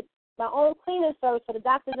did my own cleaning service for the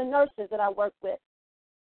doctors and nurses that I worked with.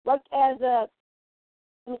 Worked as let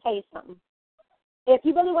me tell you something. If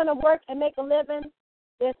you really want to work and make a living,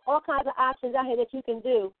 there's all kinds of options out here that you can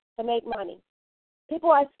do to make money.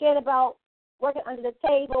 People are scared about working under the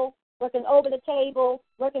table, working over the table,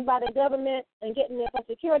 working by the government and getting their Social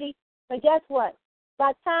Security. But guess what?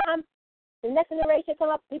 By the time the next generation come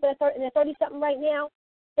up, people that are in their 30-something right now,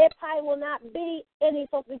 there probably will not be any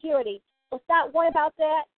Social Security. So stop worrying about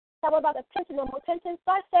that. Stop worrying about the pension, no more pension.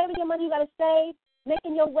 Start saving your money you got to save,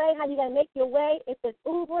 making your way, how you got to make your way. If it's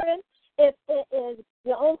Ubering, if it is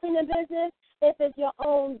your own cleaning business, if it's your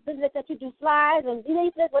own business that you do flyers and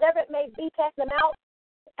whatever it may be, pass them out.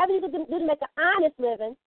 Everything you can do to make an honest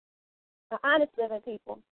living,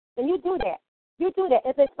 people, then you do that. You do that.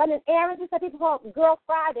 If it's running errands, some people call it Girl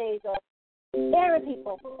Fridays or errand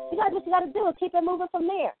people. You got what you got to do is keep it moving from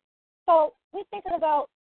there. So we're thinking about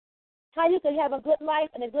how you can have a good life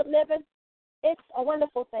and a good living. It's a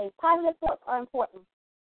wonderful thing. Positive thoughts are important.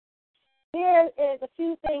 There is a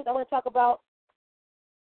few things I want to talk about.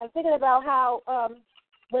 I'm thinking about how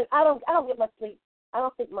when I don't get much sleep. I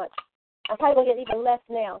don't sleep much. I'm probably going to get even less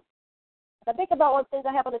now. If I think about all the things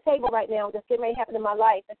I have on the table right now that's getting ready to happen in my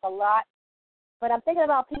life, it's a lot. But I'm thinking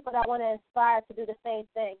about people that I want to inspire to do the same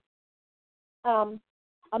thing. I'm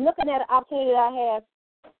looking at an opportunity that I have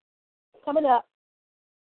coming up.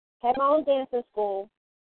 Have my own dancing school.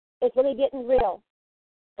 It's really getting real.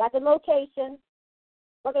 Got the location.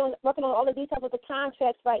 Working on all the details of the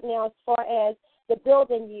contracts right now as far as the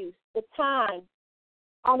building use, the time.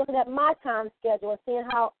 I'm looking at my time schedule and seeing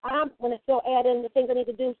how I'm going to still add in the things I need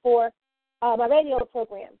to do for my radio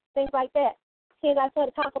program, things like that. Seeing I still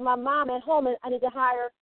have time for my mom at home, and I need to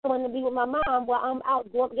hire someone to be with my mom while I'm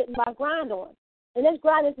out getting my grind on. And this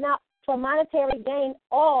grind is not for monetary gain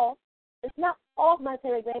It's not all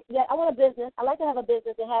monetary gain. Yet I want a business. I like to have a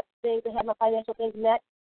business and have things and have my financial things met.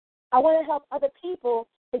 I want to help other people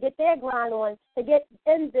to get their grind on, to get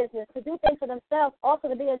in business, to do things for themselves, also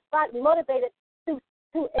to be inspired, to be motivated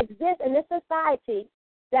to exist in this society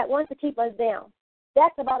that wants to keep us down.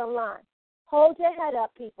 That's the bottom line. Hold your head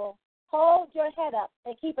up, people. Hold your head up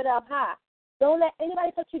and keep it up high. Don't let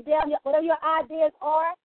anybody put you down. Whatever your ideas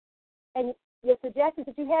are and your suggestions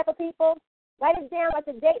that you have for people, write it down, write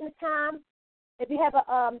the date and the time. If you have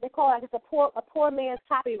they call it a poor man's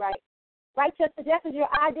copyright. Write your suggestions, your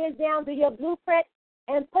ideas down, do your blueprint,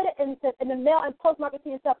 and put it in the mail and postmark it to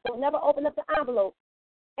yourself. So never open up the envelope.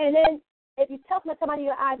 And then if you tell somebody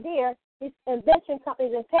your idea, these invention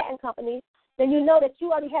companies and patent companies, then you know that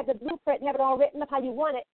you already have the blueprint and have it all written up how you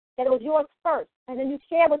want it, that it was yours first. And then you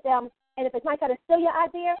share with them, and if it's not going to steal your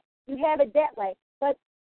idea, you have it that way. But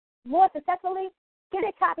more successfully, get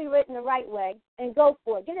it copywritten the right way and go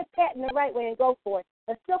for it. Get it patent the right way and go for it.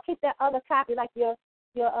 But still keep that other copy, like your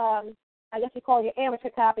I guess you call it your amateur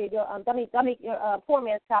copy, your your poor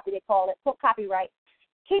man's copy, they call it, copyright.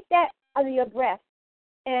 Keep that under your breath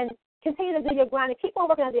and continue to do your grind and keep on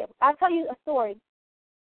working on it. I'll tell you a story.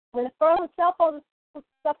 When the first cell phone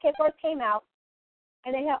stuff first came out,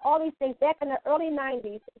 and they had all these things back in the early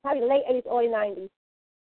 90s, probably late 80s, early 90s,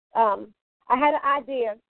 I had an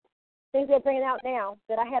idea, things they're bringing out now,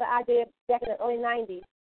 that I had an idea back in the early 90s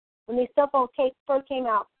when these cell phones first came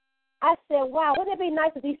out. I said, wow, wouldn't it be nice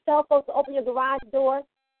if these cell phones to open your garage door,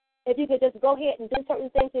 if you could just go ahead and do certain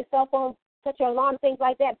things to your cell phone, set your alarm, things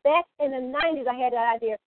like that. Back in the 90s, I had that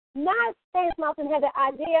idea. Not saying Mountain had that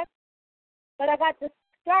idea, but I got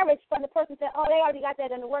discouraged from the person that said, oh, they already got that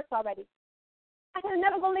in the works already. I could have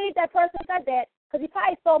never believed that person said that because he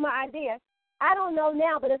probably stole my idea. I don't know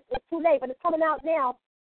now, but it's too late. But it's coming out now.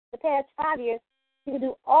 The past 5 years, you can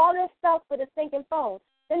do all this stuff with a thinking phone.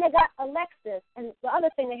 Then they got Alexis and the other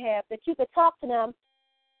thing they have that you could talk to them,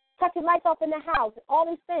 touch the lights off in the house, all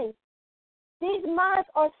these things. These minds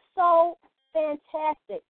are so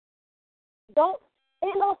fantastic.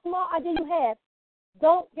 Any little small idea you have,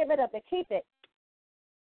 don't give it up and keep it.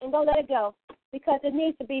 And don't let it go because it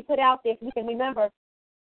needs to be put out there so we can remember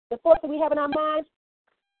the thoughts that we have in our minds.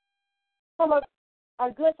 Some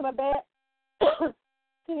are good, some are bad. Excuse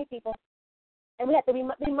me, people. And we have to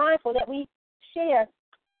be mindful that we share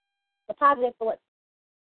the positive thoughts.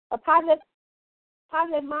 A positive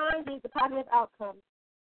mind leads to positive outcomes.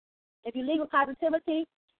 If you lead with positivity,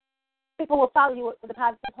 people will follow you with a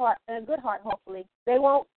positive heart and a good heart, hopefully. They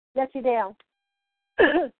won't let you down.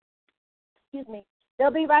 Excuse me.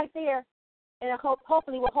 They'll be right there and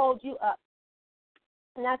hopefully will hold you up.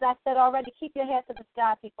 And as I said already, keep your head to the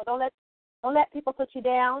sky, people. Don't let people put you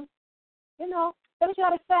down. You know, say what you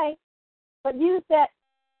ought to say, but use that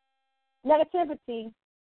negativity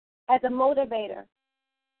as a motivator.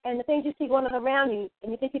 And the things you see going on around you,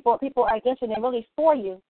 and you think people are against you, and they're really for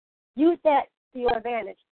you, use that to your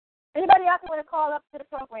advantage. Anybody else want to call up to the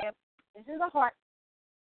program? This is a heart.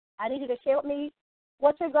 I need you to share with me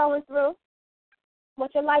what you're going through,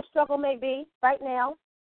 what your life struggle may be right now.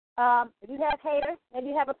 If you have haters, maybe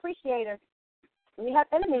you have appreciators. If you have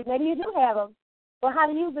enemies, maybe you do have them. Well, how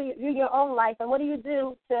do you view your own life, and what do you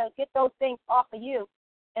do to get those things off of you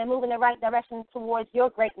and move in the right direction towards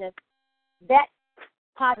your greatness? That's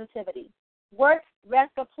positivity. Work,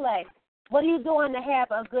 rest, or play. What are you doing to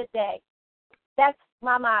have a good day? That's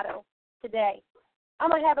my motto today.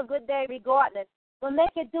 I'm going to have a good day regardless. Well,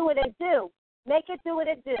 make it do what it do. Make it do what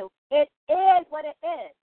it do. It is what it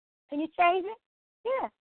is. Can you change it? Yeah.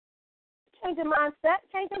 Change your mindset.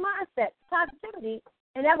 Change your mindset. Positivity.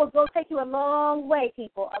 And that will go take you a long way,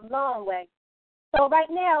 people, a long way. So right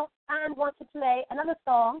now, I'm going to play another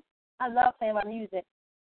song. I love playing my music.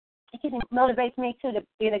 It motivates me, too, to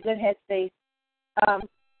be in a good headspace.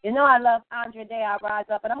 You know I love Andre Day, I Rise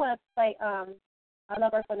Up, and I'm going to play, I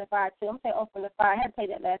love Earth, Wind & Fire, too. I'm going to play Earth, Wind & Fire. I had to play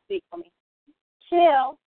that last week for me.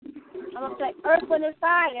 Chill. I'm going to play Earth, Wind &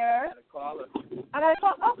 Fire. I got to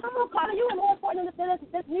call. Oh, come on, caller. You are more important than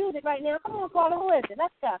this music right now. Come on, caller. Who is it?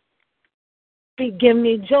 Let's go. Give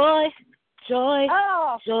me joy, joy,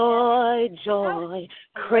 oh. joy, joy,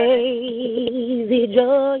 crazy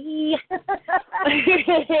joy.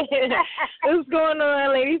 What's going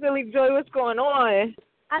on, Lady Philly Joy? What's going on?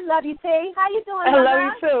 I love you, T. How you doing, I Mama? love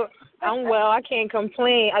you, too. I'm well. I can't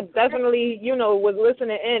complain. I definitely, was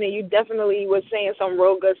listening in, and you definitely was saying some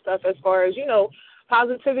real good stuff as far as,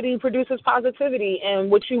 positivity produces positivity, and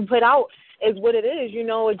what you put out is what it is.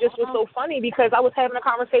 It just was so funny because I was having a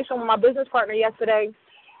conversation with my business partner yesterday,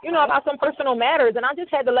 about some personal matters, and I just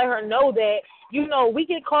had to let her know that, we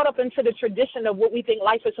get caught up into the tradition of what we think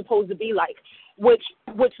life is supposed to be like, which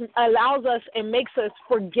allows us and makes us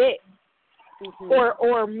forget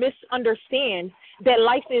or misunderstand that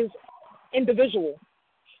life is individual.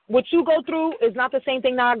 What you go through is not the same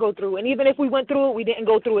thing that I go through, and even if we went through it, we didn't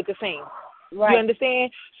go through it the same. Right. You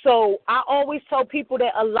understand? So I always tell people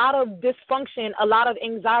that a lot of dysfunction, a lot of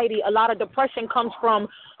anxiety, a lot of depression comes from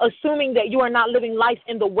assuming that you are not living life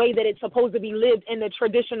in the way that it's supposed to be lived in the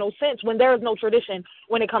traditional sense when there is no tradition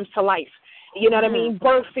when it comes to life. You know what I mean?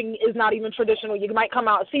 Birthing is not even traditional. You might come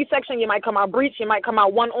out C-section, you might come out breech, you might come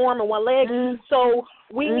out one arm and one leg. So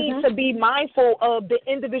we need to be mindful of the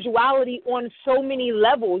individuality on so many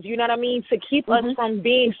levels, you know what I mean, to keep us from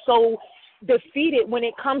being so defeated when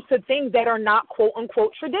it comes to things that are not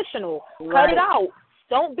quote-unquote traditional. Cut it out.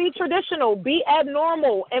 Don't be traditional. Be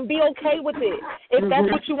abnormal and be okay with it. If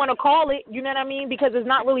that's what you want to call it, you know what I mean? Because it's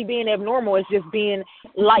not really being abnormal. It's just being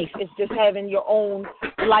life. It's just having your own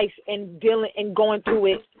life and dealing and going through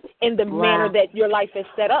it in the manner that your life is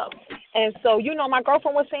set up. And so, my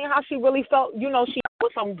girlfriend was saying how she really felt, she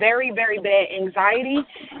with some very, very bad anxiety.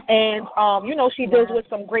 And, she deals with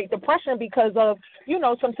some great depression because of,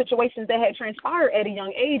 some situations that had transpired at a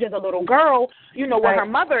young age as a little girl, with her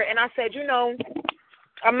mother. And I said,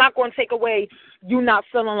 I'm not going to take away you not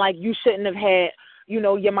feeling like you shouldn't have had,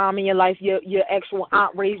 your mom in your life, your actual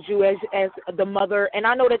aunt raised you as the mother. And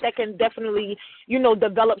I know that can definitely,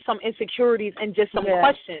 develop some insecurities and just some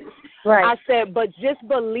questions. Right. I said, but just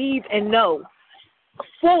believe and know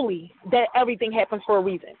fully that everything happens for a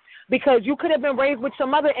reason. Because you could have been raised with your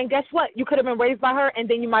mother, and guess what? You could have been raised by her, and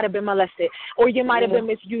then you might have been molested, or you might have been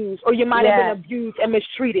misused, or you might have been abused and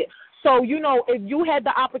mistreated. So, if you had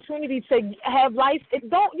the opportunity to have life, it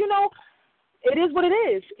is what it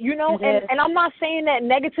is, and I'm not saying that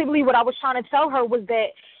negatively. What I was trying to tell her was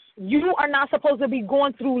that you are not supposed to be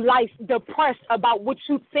going through life depressed about what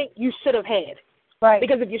you think you should have had. Right.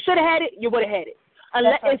 Because if you should have had it, you would have had it.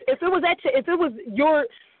 Unless if it was your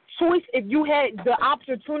choice, if you had the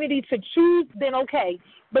opportunity to choose, then okay.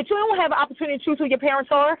 But you don't have an opportunity to choose who your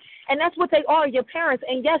parents are, and that's what they are, your parents.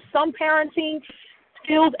 And yes, some parenting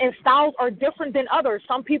skills and styles are different than others.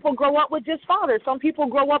 Some people grow up with just fathers. Some people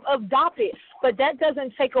grow up adopted. But that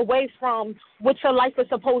doesn't take away from what your life is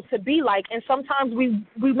supposed to be like. And sometimes we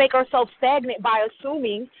make ourselves stagnant by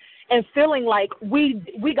assuming and feeling like we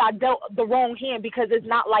got dealt the wrong hand because it's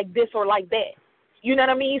not like this or like that. You know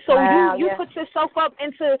what I mean? So you put yourself up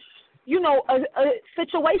into, a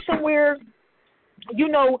situation where,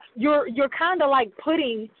 you're kind of like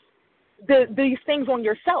putting these things on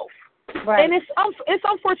yourself. Right. And it's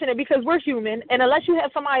unfortunate because we're human, and unless you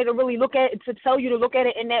have somebody to really look at it, to tell you to look at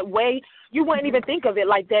it in that way, you wouldn't even think of it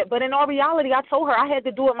like that. But in all reality, I told her I had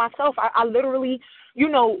to do it myself. I literally,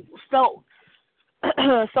 felt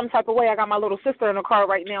some type of way. I got my little sister in the car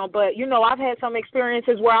right now, but, I've had some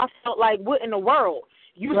experiences where I felt like, what in the world?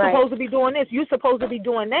 You're supposed to be doing this. You're supposed to be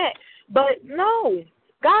doing that. But no.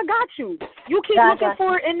 God got you. You keep looking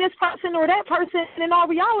for it in this person or that person, and in all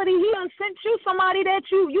reality, he done sent you somebody that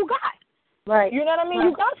you got. Right. You know what I mean? Right.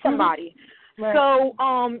 You got somebody. Right. So,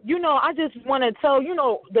 I just want to tell,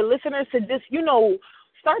 the listeners to just,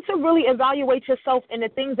 start to really evaluate yourself in the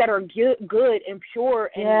things that are good and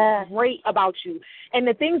pure and great about you. And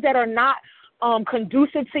the things that are not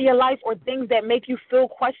conducive to your life or things that make you feel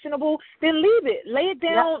questionable, then leave it. Lay it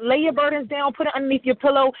down, lay your burdens down, put it underneath your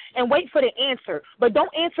pillow, and wait for the answer. But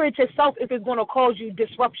don't answer it yourself if it's going to cause you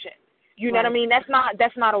disruption. You know what I mean? That's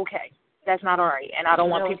not okay. That's not all right. And I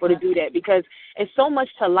don't want people to do that because it's so much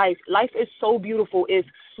to life. Life is so beautiful if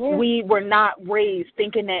we were not raised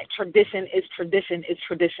thinking that tradition is tradition is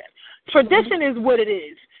tradition. Tradition is what it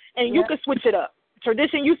is, and you can switch it up.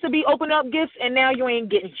 Tradition used to be open up gifts, and now you ain't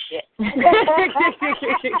getting shit.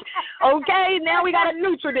 Okay, now we got a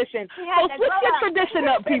new tradition. So switch your tradition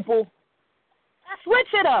up, people.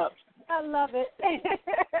 Switch it up. I love it.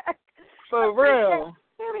 For real.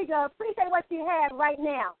 Here we go. Appreciate what you have right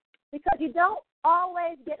now, because you don't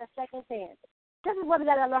always get a second chance. This is what we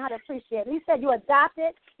got to learn how to appreciate. You said you're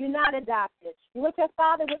adopted. You're not adopted. You're with your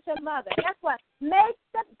father, with your mother. Guess what? Make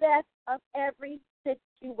the best of every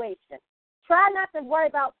situation. Try not to worry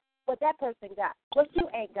about what that person got, what you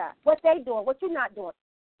ain't got, what they doing, what you're not doing.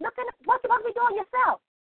 Look at what you're going to be doing yourself.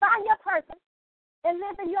 Find your purpose and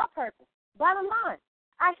live in your purpose. Bottom line.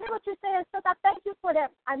 I hear what you're saying, sis. I thank you for that.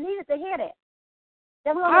 I needed to hear that.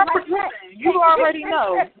 You already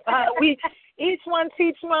know. Each one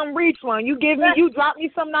teach one, reach one. You drop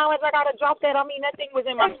me some knowledge. I gotta drop that. I mean, that thing was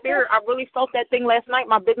in my spirit. I really felt that thing last night.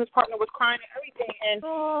 My business partner was crying and everything, and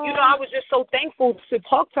I was just so thankful to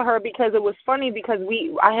talk to her because it was funny because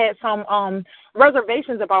I had some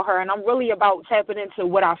reservations about her, and I'm really about tapping into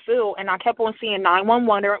what I feel, and I kept on seeing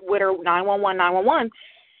 911 with her 911,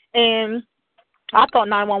 and I thought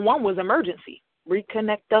 911 was emergency.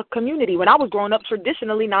 Reconnect the community. When I was growing up,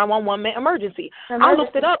 traditionally 911 meant emergency. I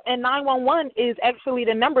looked it up, and 911 is actually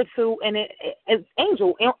the number 2, and it is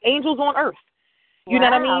angels on earth. You know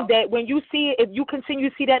what I mean? That when you see it, if you continue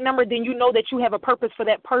to see that number, then you know that you have a purpose for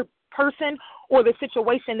that person or the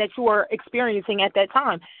situation that you are experiencing at that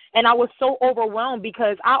time. And I was so overwhelmed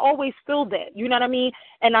because I always feel that, you know what I mean?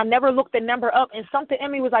 And I never looked the number up, and something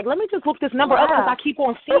in me was like, let me just look this number up because I keep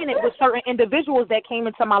on seeing it with certain individuals that came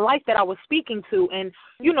into my life that I was speaking to and,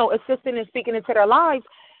 assisting and speaking into their lives.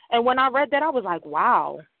 And when I read that, I was like,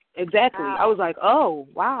 wow, exactly. I was like, oh,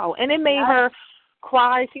 wow. And it made her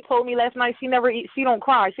cry. She told me last night she don't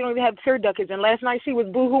cry. She don't even have tear ducats. And last night she was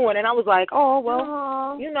boo-hooing, and I was like, oh,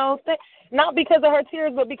 well, not because of her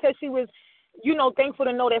tears, but because she was, thankful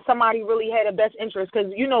to know that somebody really had a best interest.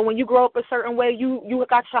 Because, when you grow up a certain way, you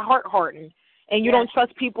got your heart hardened, and you don't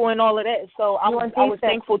trust people and all of that. So I was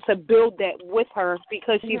thankful to build that with her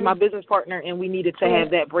because she's my business partner, and we needed to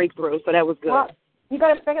have that breakthrough. So that was good. Well, you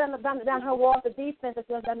got to figure down her walls of defense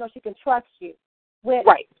so I know she can trust you with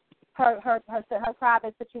her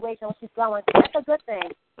private situation, what she's going through. That's a good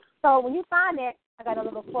thing. So when you find that, I got a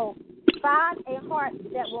little quote. Find a heart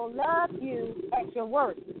that will love you at your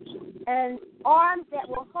worst and arms that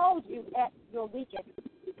will hold you at your weakest.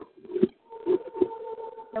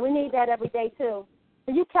 And we need that every day, too.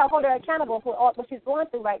 So you can hold her accountable for what she's going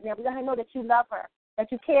through right now. We let her know that you love her,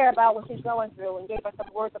 that you care about what she's going through, and gave her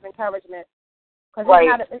some words of encouragement. Because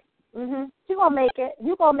she's going to make it.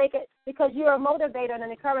 You're going to make it because you're a motivator and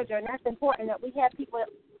an encourager, and that's important that we have people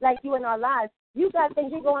like you in our lives. You got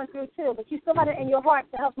things you're going through, too, but you still got it in your heart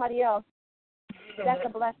to help somebody else. That's a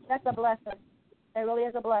blessing. It really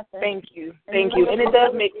is a blessing. Thank you. Thank you. And it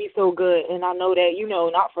does make me feel good. And I know that,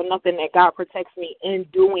 not for nothing that God protects me in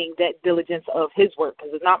doing that diligence of his work,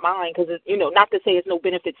 because it's not mine, because, not to say it's no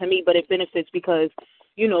benefit to me, but it benefits because,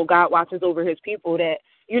 God watches over his people that,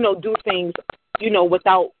 do things,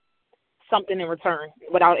 without something in return,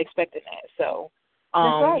 without expecting that. So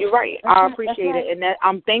right. You're right. I appreciate it. And that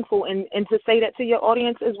I'm thankful. And to say that to your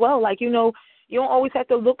audience as well, like, you don't always have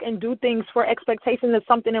to look and do things for expectation of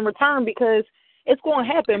something in return, because it's going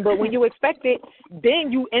to happen. But when you expect it,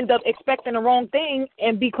 then you end up expecting the wrong thing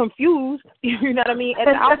and be confused, you know what I mean, at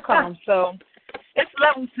the outcome. So it's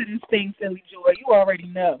levels to this thing, Silly Joy. You already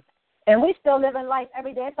know. And we still live in life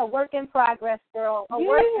every day. It's a work in progress, girl.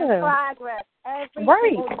 Work in progress every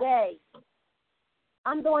single day.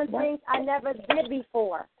 I'm doing things I never did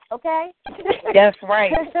before, okay? That's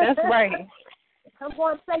right. That's right. I'm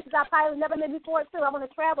going places I probably never been before, too. I want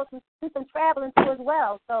to do some traveling, too, as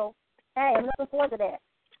well. So, hey, I'm looking forward to that.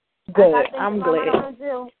 Good. I'm glad.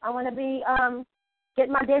 I want to be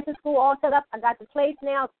getting my dancing school all set up. I got the place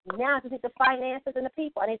now. Now I just need the finances and the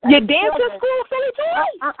people. Your dancing school, Silly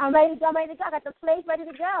Joy? I'm ready to go. I got the place ready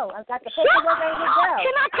to go. I've got the paperwork ready to go.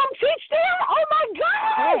 Can I come teach there? Oh, my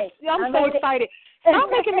God. Hey, I'm so excited. Stop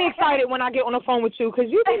making me excited when I get on the phone with you,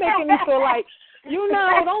 because you be making me feel like,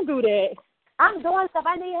 don't do that. I'm doing stuff.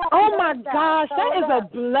 I need help. Oh, my gosh. So that is a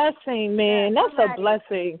blessing, man. That's a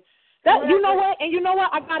blessing. You know what? And you know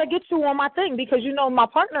what? I got to get you on my thing, because, my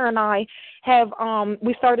partner and I have,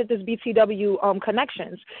 we started this BTW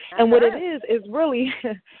Connections. And what it is really,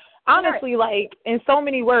 honestly, like, in so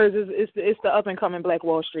many words, it's the up-and-coming Black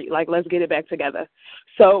Wall Street. Like, let's get it back together.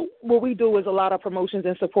 So what we do is a lot of promotions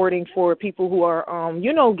and supporting for people who are,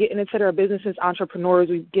 getting into their businesses, entrepreneurs.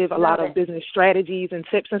 We give a lot of business strategies and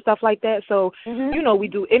tips and stuff like that. So, we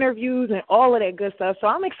do interviews and all of that good stuff. So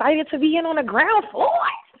I'm excited to be in on the ground floor.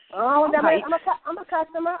 Oh, I'm a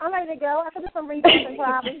customer. I'm ready to go. I can do some research and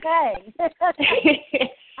probably. Hey.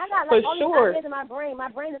 I got like all these ideas in my brain. My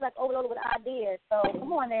brain is like overloaded with ideas. So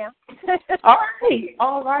come on now.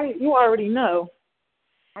 All right. You already know.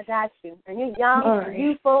 I got you. And you're young, and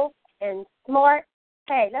youthful, and smart.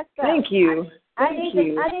 Hey, let's go. Thank you. I need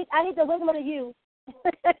the wisdom of the youth.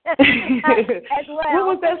 As well. What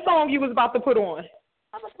was that song you was about to put on?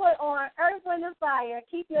 I'm gonna put on Earth, Wind, and Fire.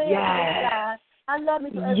 Keep your hands in the sky. I love me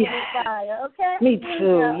some Earth, Wind, and Fire. Okay. Me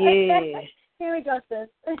too. Yeah. Here we go, sis.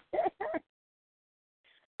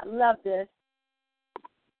 I love this.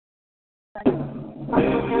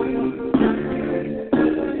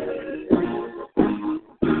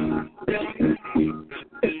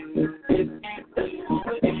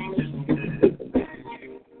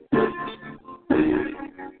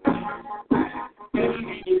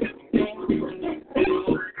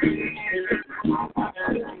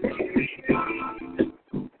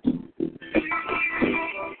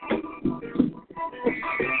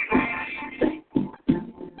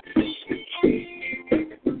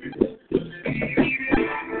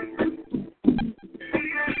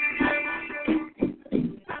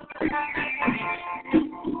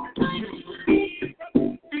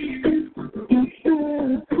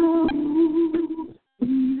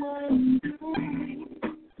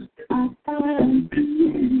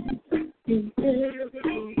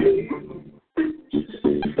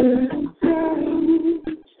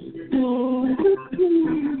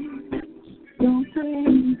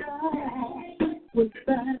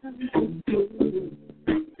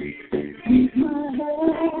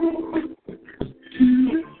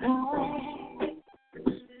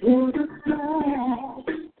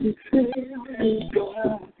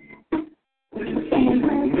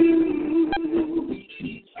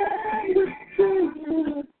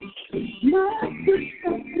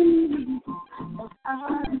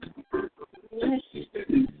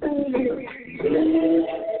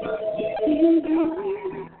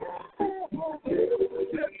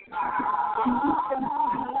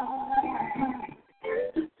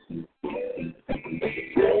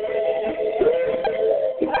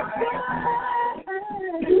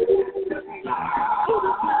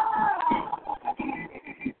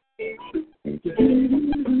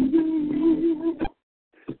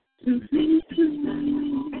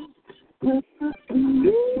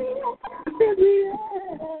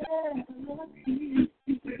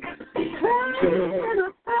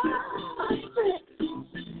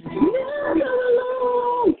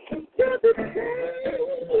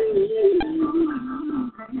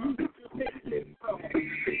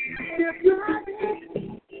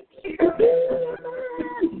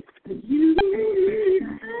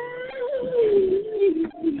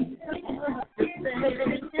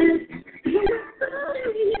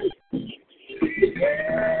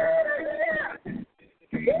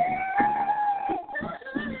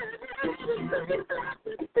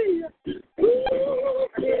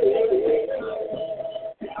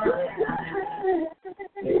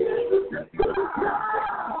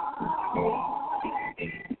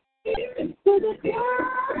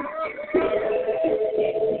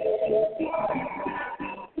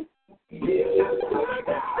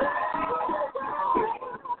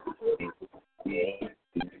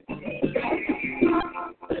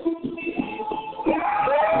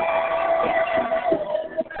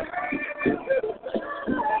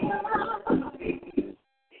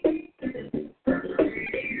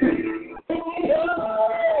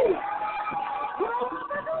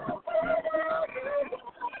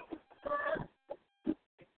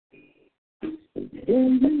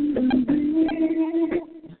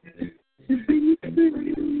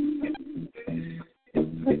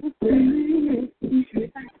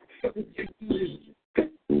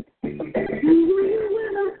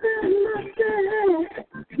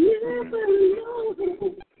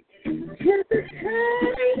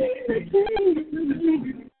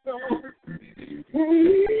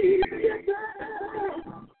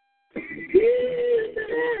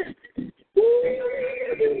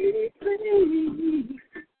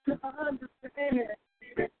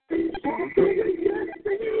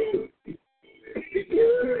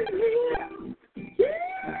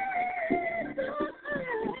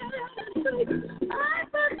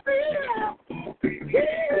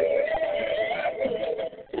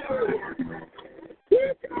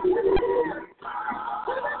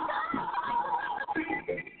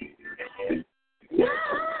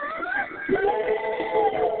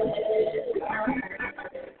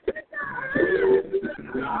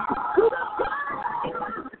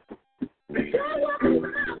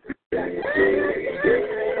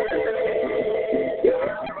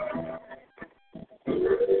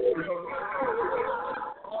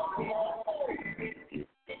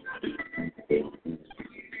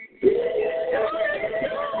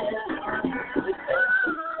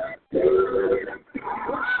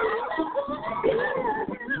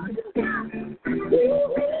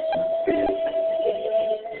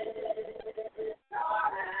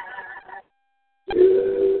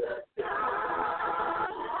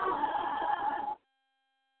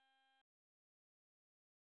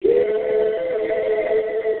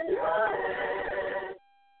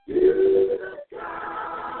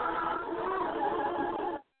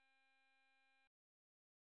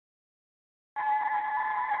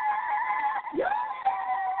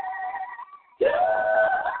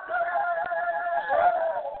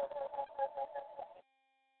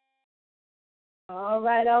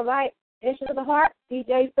 All right. Issues of the Heart,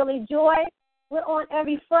 DJ Philly JoY. We're on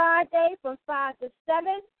every Friday from 5 to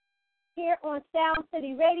 7 here on Sound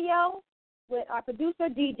City Radio with our producer,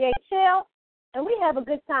 DJ Chill. And we have a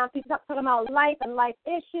good time. People talking about life and life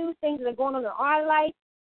issues, things that are going on in our life.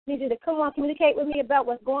 I need you to come on, communicate with me about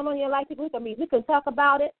what's going on in your life. We can talk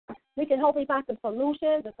about it. We can hopefully find some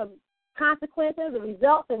solutions and some consequences and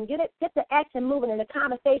results and get the action moving and the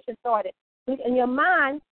conversation started. In your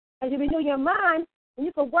mind, as you renew your mind, and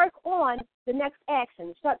you can work on the next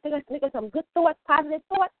action. Start thinking some good thoughts, positive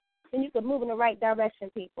thoughts, and you can move in the right direction,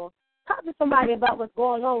 people. Talk to somebody about what's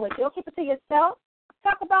going on with you. Don't keep it to yourself.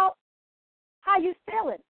 Talk about how you're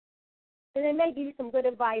feeling. And they may give you some good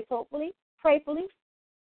advice, hopefully, prayerfully.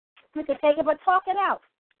 You can take it, but talk it out.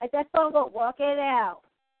 Like that song goes, walk it out.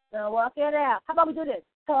 Now walk it out. How about we do this?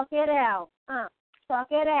 Talk it out. Talk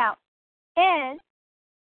it out. And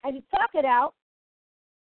as you talk it out,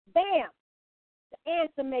 bam, the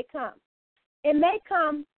answer may come. It may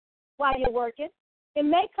come while you're working. It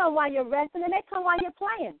may come while you're resting. It may come while you're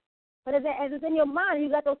playing. But as it's in your mind, you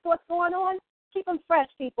got those thoughts going on, keep them fresh,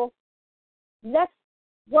 people. Let's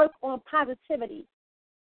work on positivity.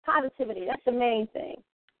 Positivity, that's the main thing.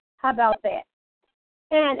 How about that?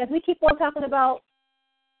 And if we keep on talking about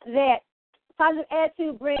that, positive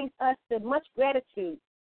attitude brings us to much gratitude.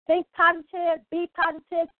 Think positive, be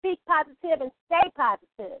positive, speak positive, and stay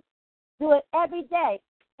positive. Do it every day.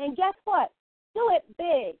 And guess what? Do it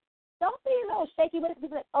big. Don't be a little shaky with it.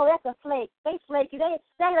 People like, oh, that's a flake. They flaky. They ain't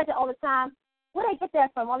like that all the time. Where they get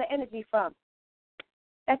that from? All the energy from?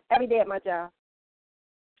 That's every day at my job.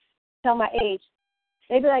 Tell my age.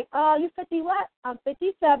 They be like, oh, you 50 what? I'm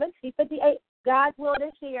 57. She's 58. God's will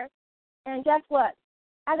this year. And guess what?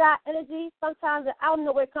 I got energy sometimes that I don't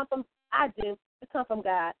know where it comes from. I do. It comes from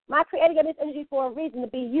God. My Creator gave me this energy for a reason, to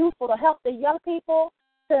be useful, to help the young people,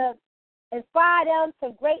 to inspire them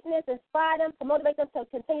to greatness, inspire them, to motivate them to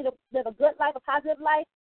continue to live a good life, a positive life,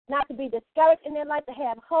 not to be discouraged in their life, to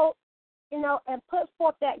have hope, and put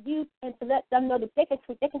forth that youth and to let them know that they can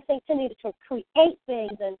continue to create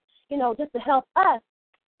things and, just to help us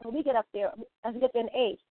when we get up there, as we get there in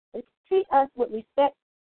age. They treat us with respect.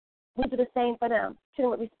 We do the same for them. Treat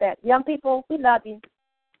them with respect. Young people, we love you,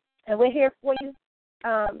 and we're here for you.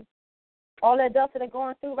 All the adults that are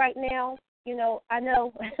going through right now, I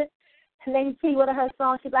know Lady T, one of her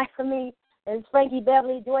songs she likes for me is Frankie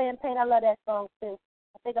Beverly, Joy and Pain. I love that song, too.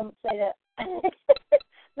 I think I'm going to say that.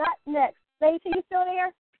 Not next. Lady T, you still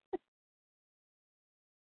there?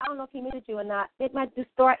 I don't know if he muted you or not. It might do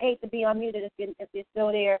star 8 to be unmuted if you're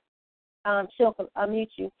still there. She'll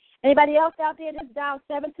unmute you. Anybody else out there, just dial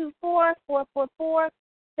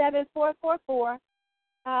 724-444-7444.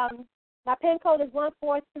 My PIN code is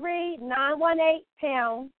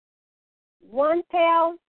 143918#.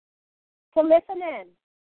 £1 to listen in.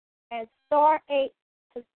 And star 8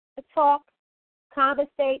 to talk,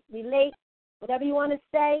 conversate, relate, whatever you want to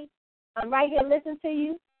say. I'm right here listening to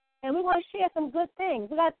you. And we want to share some good things.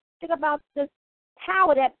 We got to think about this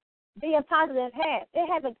power that being positive has.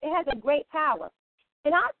 It has a great power.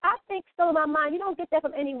 And I think still in my mind, you don't get that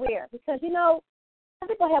from anywhere because, some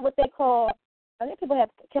people have what they call, I think people have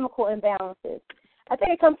chemical imbalances. I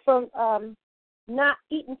think it comes from not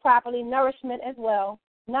eating properly, nourishment as well,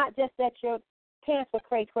 not just that your parents were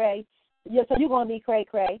cray-cray, so you're going to be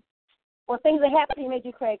cray-cray, or things that happened to you made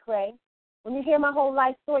you cray-cray. When you hear my whole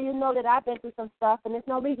life story, you know that I've been through some stuff, and there's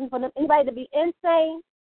no reason for anybody to be insane,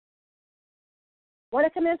 want to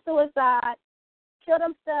commit suicide, kill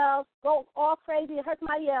themselves, go all crazy and hurt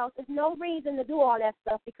somebody else. There's no reason to do all that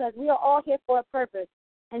stuff because we are all here for a purpose,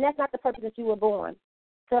 and that's not the purpose that you were born,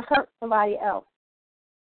 to hurt somebody else.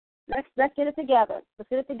 Let's get it together. Let's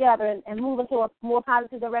get it together and move into a more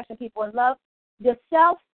positive direction, people, and love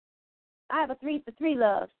yourself. I have the three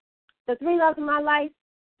loves. The three loves in my life: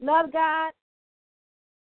 love God,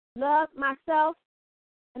 love myself,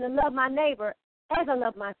 and then love my neighbor as I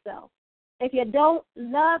love myself. If you don't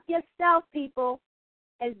love yourself, people,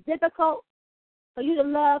 it's difficult for you to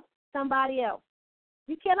love somebody else.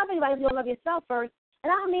 You can't love anybody if you don't love yourself first.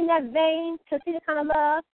 And I don't mean that vain, conceited kind of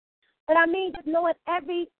love, but I mean just knowing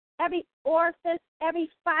every orifice, every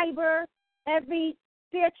fiber, every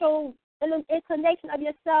spiritual inclination of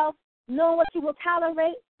yourself, knowing what you will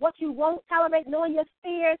tolerate, what you won't tolerate, knowing your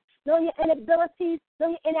fears, knowing your inabilities,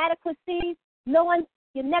 knowing your inadequacies, knowing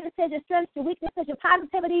your negatives, your strengths, your weaknesses, your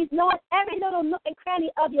positivities, knowing every little nook and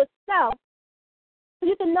cranny of yourself so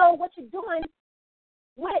you can know what you're doing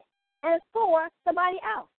with and for somebody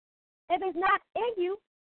else. If it's not in you,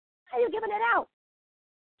 how are you giving it out?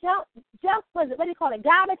 Just what do you call it?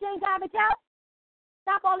 Garbage in, garbage out?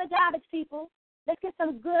 Stop all the garbage, people. Let's get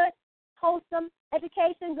some good, wholesome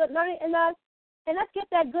education, good learning in us, and let's get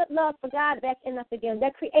that good love for God back in us again,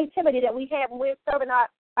 that creativity that we have when we're serving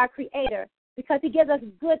our Creator, because He gives us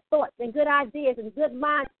good thoughts and good ideas and good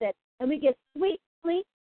mindset, and we get sweet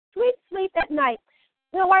sleep at night.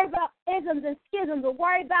 We don't worry about isms and schisms or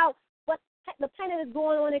worry about what the planet is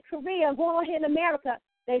going on in Korea, going on here in America.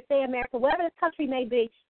 They say America, whatever the country may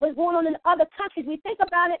be, what's going on in other countries. We think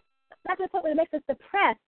about it, not to the point where it makes us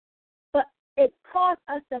depressed, but it caused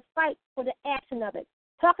us to fight for the action of it.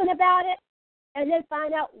 Talking about it, and then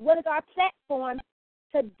find out what is our platform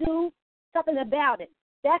to do something about it.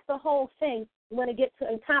 That's the whole thing we want to get to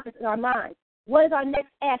encompass in our minds. What is our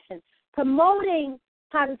next action? Promoting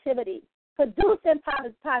positivity, producing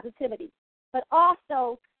positivity, but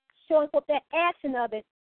also showing forth that action of it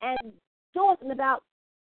and doing something about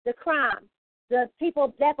the crime, the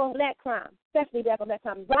people black on black crime, especially black on black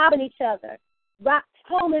crime, robbing each other,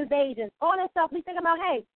 home invasions, all that stuff. We think about,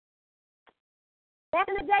 hey, back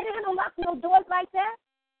in the day, they had no locks, no doors like that.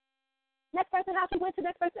 Next person's house, you went to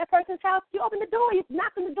that person's house, you opened the door, you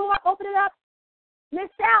knocked on the door, opened it up. Miss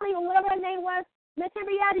Sally, or whatever her name was, Miss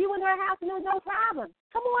Henrietta, you in her house, and there was no problem.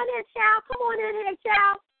 Come on in, child. Come on in here,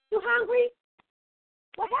 child. You hungry?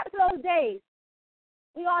 What happened to those days?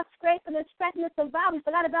 We all scraping and scratching and surviving. We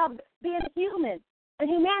forgot about being human and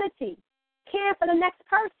humanity, caring for the next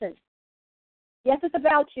person. Yes, it's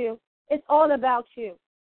about you. It's all about you.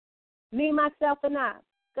 Me, myself, and I.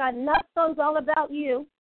 Got enough songs all about you.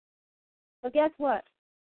 But guess what?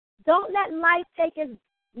 Don't let life take its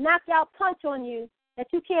knockout punch on you that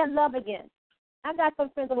you can't love again. I got some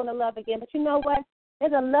friends that want to love again, but you know what?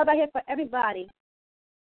 There's a love out here for everybody.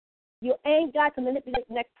 You ain't got to manipulate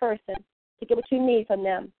the next person to get what you need from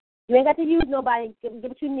them. You ain't got to use nobody to get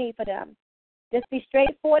what you need for them. Just be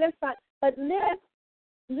straightforward and front, but live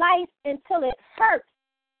life until it hurts.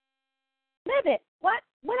 Live it. What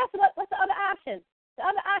else? What's the other option? The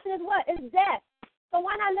other option is what? It's death. So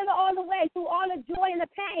why not live it all the way through all the joy and the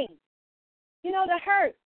pain? You know, the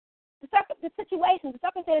hurt, the situations, the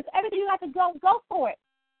circumstances, everything you have to go for it.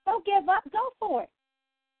 Don't give up. Go for it.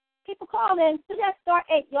 People call in. Do that star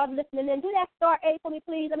 8. Y'all listening in. Do that star 8 for me,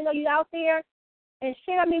 please. Let me know you're out there. And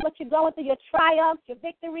share with me what you're going through, your triumphs, your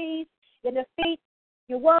victories, your defeats,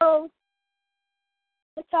 your woes.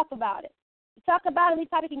 Let's talk about it. You talk about it, we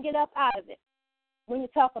probably can get up out of it when you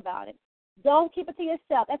talk about it. Don't keep it to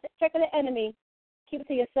yourself. That's the trick of the enemy. Keep it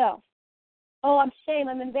to yourself. Oh, I'm ashamed.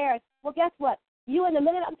 I'm embarrassed. Well, guess what? You and a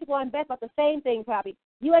million other people are embarrassed about the same thing probably.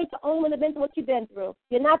 You ain't the only one that's been through what you've been through.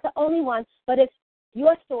 You're not the only one, but it's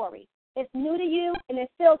your story. It's new to you, and it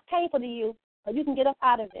feels painful to you, but you can get up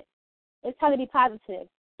out of it. It's time to be positive.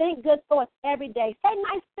 Think good thoughts every day. Say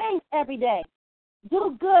nice things every day.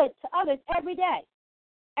 Do good to others every day.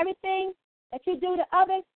 Everything that you do to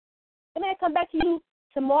others, it may come back to you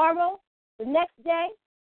tomorrow, the next day,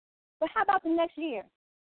 but how about the next year?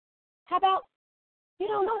 How about you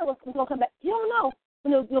don't know what's going to come back. You don't know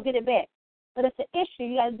when you'll get it back. But it's an issue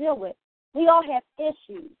you got to deal with. We all have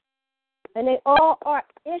issues, and they all are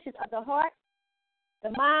issues of the heart, the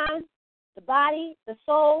mind, the body, the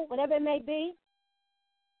soul, whatever it may be.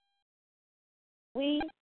 We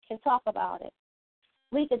can talk about it.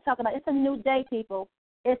 We can talk about it. It's a new day, people.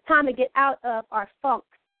 It's time to get out of our funk.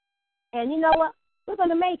 And you know what? We're going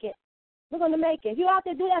to make it. We're going to make it. If you out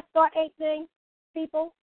there do that Start 8 thing,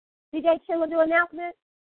 people, DJ Chin will do an announcement.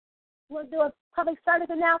 We'll do a public service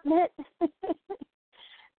announcement.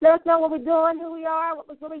 Let us know what we're doing, who we are,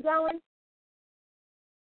 where we're going.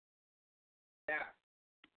 Yeah.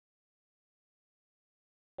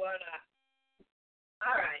 What?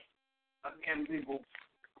 All right. Again, people.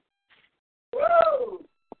 Woo!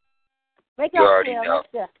 Wake You up, already Phil.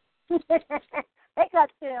 know. Wake up,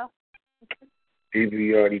 Phil. People,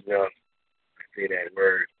 you already know. I say that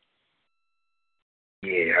word.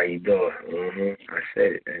 Yeah, how you doing? I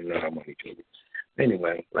said it. I didn't know how much you did.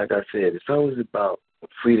 Anyway, like I said, it's always about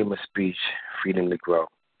freedom of speech, freedom to grow,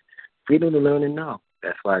 freedom to learn and know.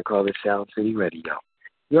 That's why I call it Sound City Radio.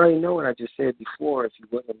 You already know what I just said before. If you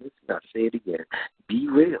wasn't listening, I'll say it again. Be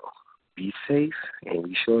real, be safe, and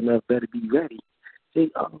we sure enough better be ready.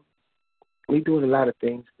 See, we're doing a lot of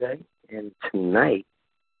things today, and tonight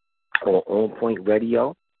on Point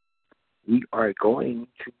Radio, we are going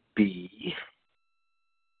to be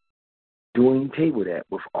doing table that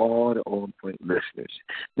with all the On Point listeners.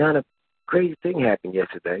 Now, the crazy thing happened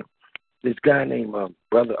yesterday. This guy named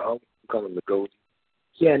Brother O, we call him the Goldie,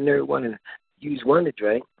 he had nerd wanted to use Wonder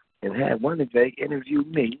Dre and had Wonder Dre interview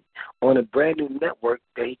me on a brand new network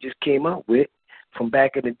that he just came out with from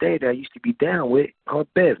back in the day that I used to be down with called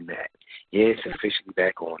BevNet. Yeah, it's officially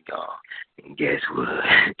back on, y'all. And guess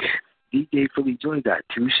what? DJ Fully JoY got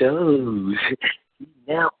 2 shows. He's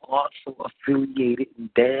now also affiliated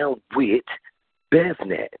and down with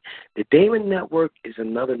BevNet. The Damon Network is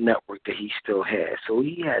another network that he still has. So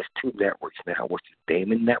he has 2 networks now, which is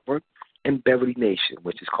Damon Network and Beverly Nation,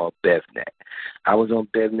 which is called BevNet. I was on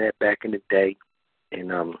BevNet back in the day,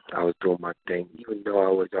 and I was doing my thing. Even though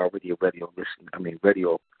I was already a radio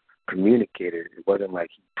communicator, it wasn't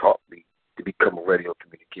like he taught me to become a radio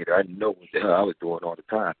communicator. I know what the hell I was doing all the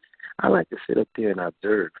time. I like to sit up there and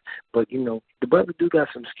observe. But, you know, the brother do got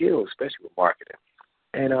some skills, especially with marketing.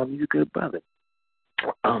 And he's a good brother.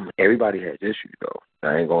 Everybody has issues, though.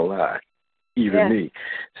 I ain't going to lie. Even me.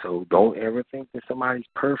 So don't ever think that somebody's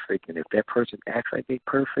perfect. And if that person acts like they're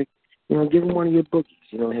perfect, you know, give them one of your boogies.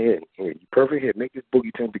 You know, here, you perfect. Here, make this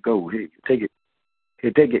boogie turn to gold. Here, take it.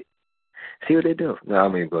 Here, take it. See what they do. No, I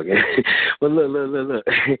mean boogie. But look.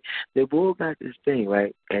 They all got this thing,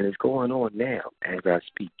 right? And it's going on now as I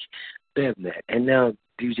speak. BevNet. And now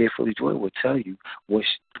DJ Fully JoY will tell you what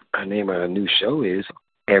her name of her new show is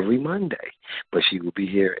every Monday. But she will be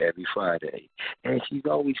here every Friday. And she's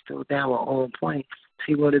always still down on point.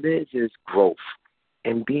 See, what it is growth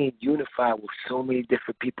and being unified with so many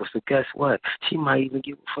different people. So guess what? She might even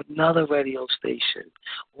get with another radio station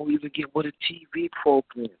or even get with a TV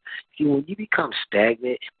program. See, when you become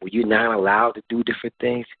stagnant, when you're not allowed to do different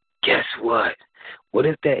things, guess what? What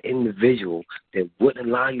if that individual that wouldn't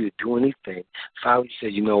allow you to do anything finally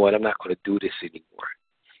said, you know what, I'm not going to do this anymore?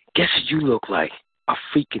 Guess what you look like? A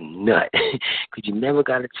freaking nut. Because you never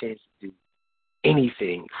got a chance to do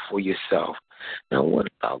anything for yourself. Now, what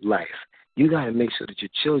about life? You got to make sure that your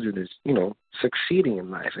children is, you know, succeeding in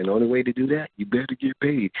life. And the only way to do that, you better get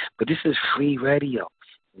paid. But this is free radio.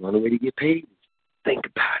 The only way to get paid is think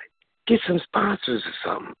about it. Get some sponsors or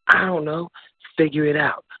something. I don't know. Figure it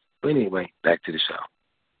out. But anyway, back to the show.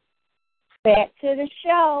 Back to the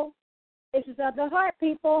show. This is of the heart,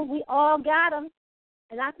 people. We all got them.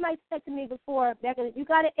 And that's somebody said to me before, Becca, you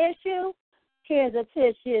got an issue? Here's a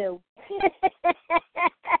tissue.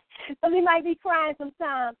 So we might be crying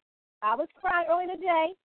sometimes. I was crying early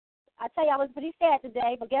today. I tell you, I was pretty sad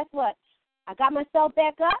today, but guess what? I got myself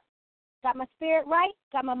back up, got my spirit right,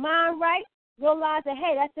 got my mind right, realized that,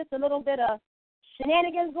 hey, that's just a little bit of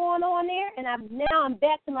shenanigans going on there, and I'm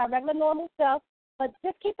back to my regular normal self. But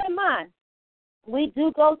just keep in mind, we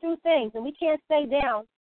do go through things, and we can't stay down.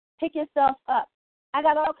 Pick yourself up. I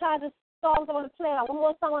got all kinds of songs I want to play. One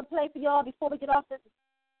more song I want to play for y'all before we get off this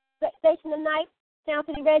station tonight, Sound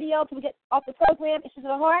City Radio, till we get off the program, Issues of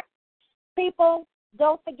the Heart. People,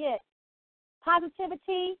 don't forget,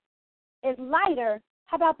 positivity is lighter.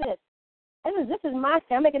 How about this? This is my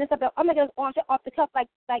thing. I'm making this up. I'm making this off the cuff like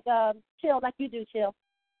Chill, like you do, Chill.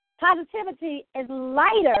 Positivity is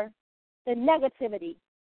lighter than negativity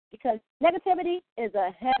because negativity is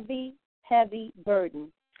a heavy, heavy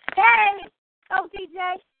burden. Hey, go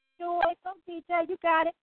DJ, Joy, go DJ, you got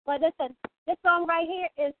it. But listen, this song right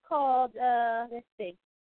here is called, let's see.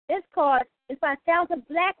 It's by Sounds of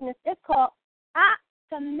Blackness. It's called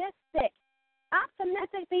Optimistic.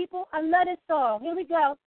 Optimistic, people. I love this song. Here we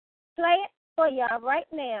go. Play it for y'all right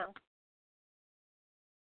now.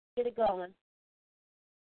 Get it going.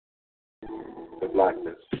 The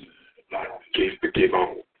blackness. Keep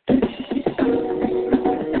on.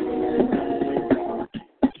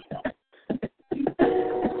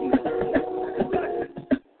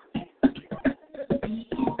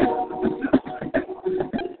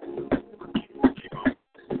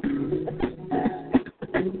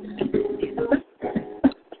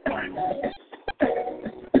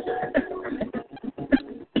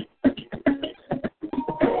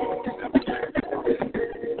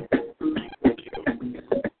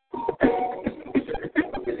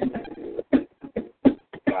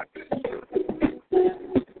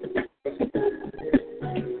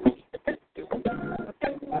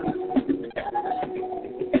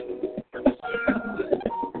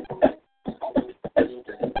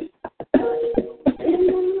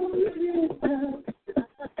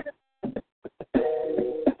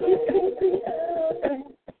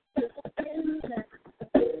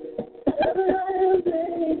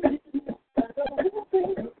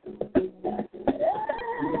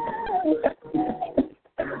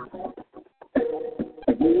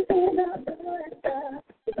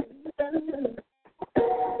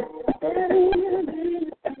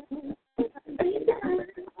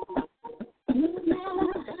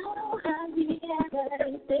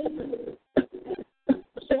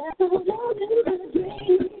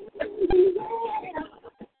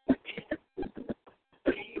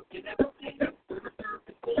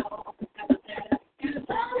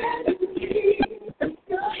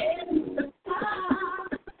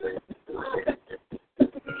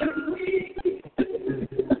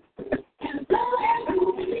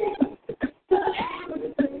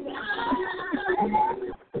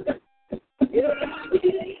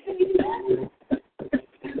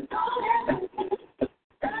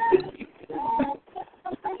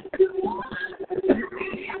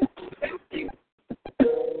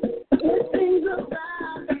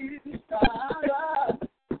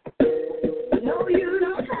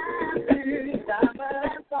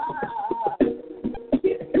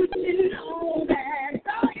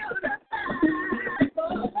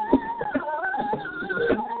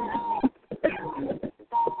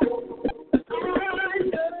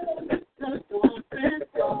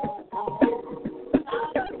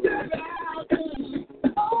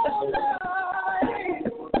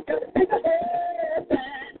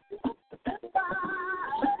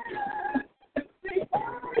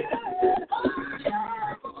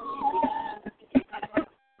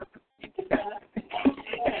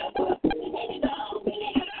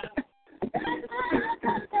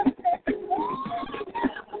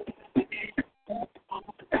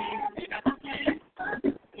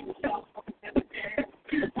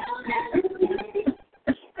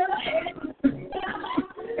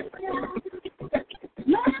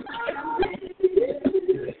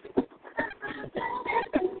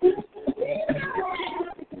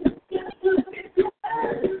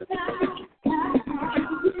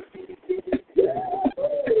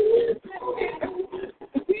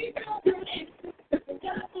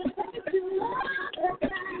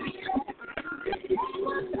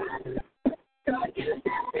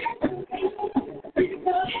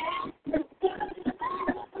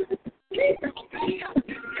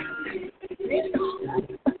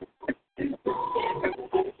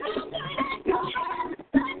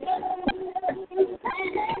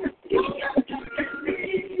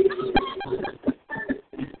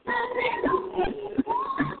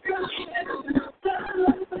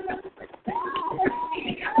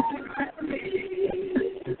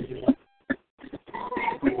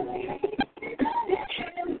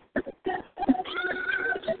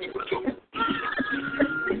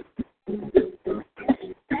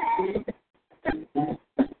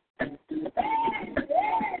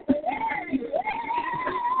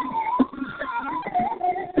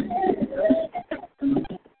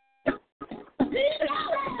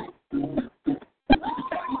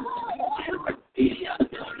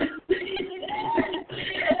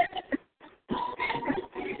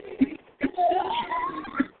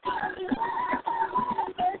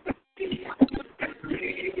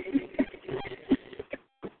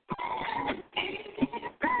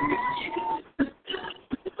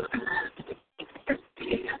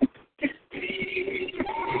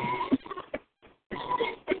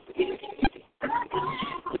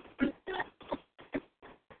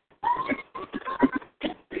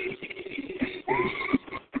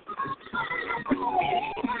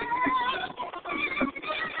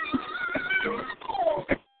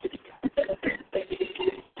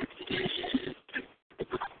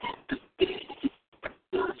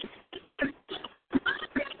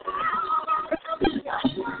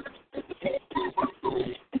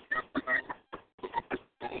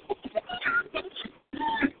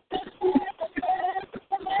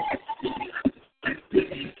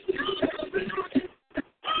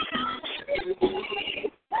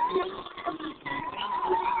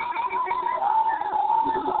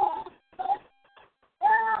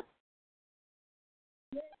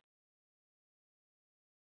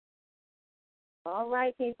 All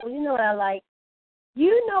right, people. You know what I like.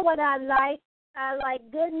 You know what I like. I like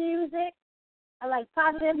good music. I like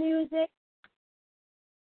positive music.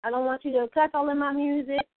 I don't want you to cuss all in my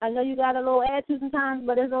music. I know you got a little attitude sometimes,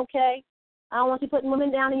 but it's okay. I don't want you putting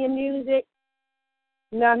women down in your music.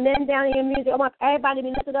 No, men down in your music. I want everybody to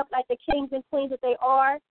be lifted up like the kings and queens that they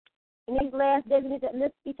are. In these last days, we need to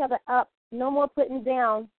lift each other up. No more putting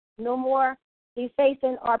down. No more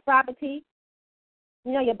defacing our property.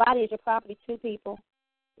 You know your body is your property too, people.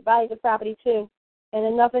 Your body is your property too. And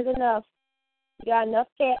enough is enough. You got enough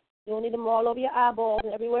cats. You don't need them all over your eyeballs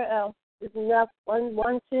and everywhere else. It's enough.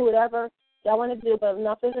 One, two, whatever y'all want to do, but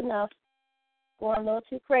enough is enough. Going a little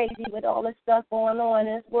too crazy with all this stuff going on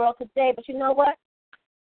in this world today. But you know what?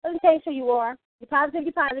 Let me tell you who you are. You're positive,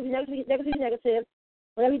 you're positive. You're negative, you're negative.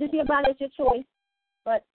 Whatever you do to your body, it's your choice.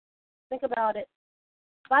 But think about it.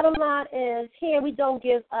 Bottom line is, here we don't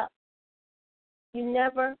give up. You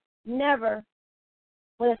never, never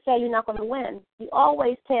want to say you're not going to win. You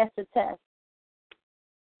always pass the test.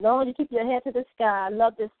 As long as you keep your head to the sky. I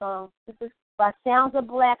love this song. This is by Sounds of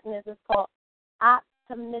Blackness. It's called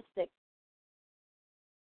Optimistic.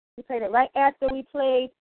 We played it right after we played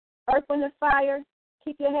Earth, Wind, and Fire.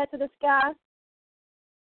 Keep your head to the sky.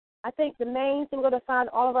 I think the main thing we're going to find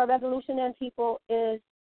all of our resolution in, people, is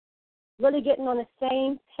really getting on the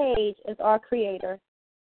same page as our Creator.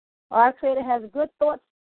 Our Creator has good thoughts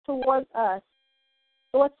towards us,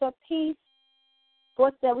 thoughts of peace,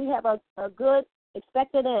 thoughts that we have a good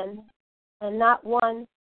expected end, and not one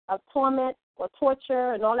of torment or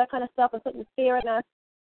torture and all that kind of stuff and putting fear in us.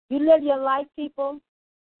 You live your life, people,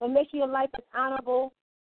 but make sure your life is honorable,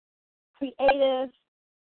 creative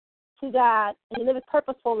to God, and you live a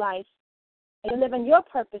purposeful life, and you live in your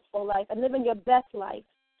purposeful life, and live in your best life.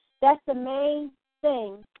 That's the main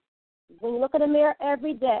thing. When you look in the mirror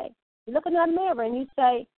every day, you look in that mirror and you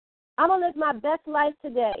say, I'm going to live my best life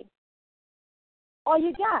today. All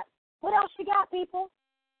you got. What else you got, people?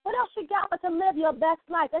 What else you got but to live your best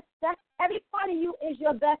life? That's every part of you is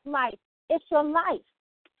your best life. It's your life.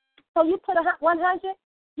 So you put 100,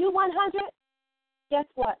 you 100, guess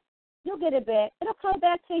what? You'll get it back. It'll come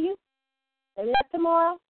back to you. Maybe not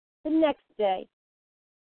tomorrow, the next day.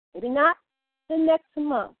 Maybe not the next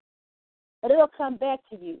month. But it'll come back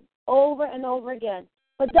to you over and over again.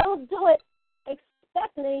 But don't do it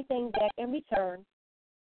expecting anything back in return.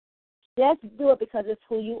 Just do it because it's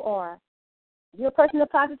who you are. If you're a person of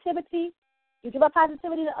positivity, you give up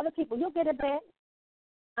positivity to other people, you'll get it back.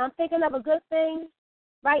 I'm thinking of a good thing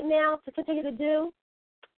right now to continue to do.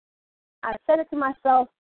 I said it to myself.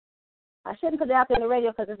 I shouldn't put it out there on the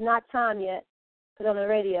radio because it's not time yet to put it on the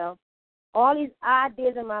radio. All these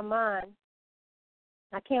ideas in my mind,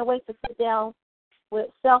 I can't wait to sit down with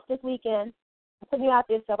Self this weekend. I'm putting you out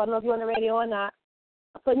there, Self. I don't know if you're on the radio or not.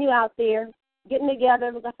 I'm putting you out there, getting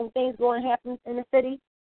together. We've got some things going to happen in the city,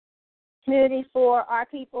 community for our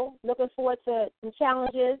people. Looking forward to some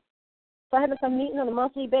challenges. So having some meetings on a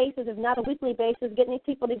monthly basis, if not a weekly basis, getting these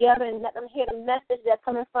people together and let them hear the message that's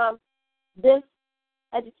coming from this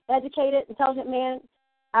educated, intelligent man.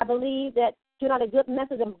 I believe that you're not a good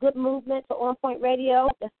message, a good movement for On Point Radio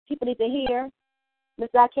that people need to hear. Miss,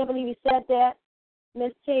 I can't believe you said that.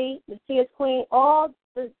 Miss T is Queen, all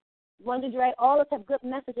the Wonder Dre, all of us have good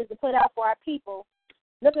messages to put out for our people.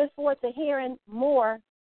 Looking forward to hearing more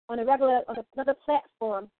on another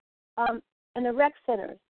platform, in the rec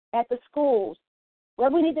centers, at the schools, where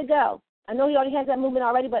we need to go. I know he already has that movement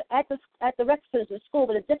already, but at the rec centers, the school,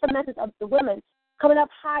 with a different message of the women coming up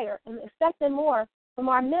higher and expecting more from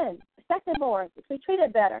our men, expecting more, to be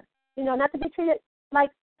treated better. You know, not to be treated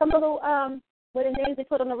like some little with the names they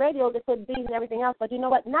put on the radio, they put B's and everything else. But you know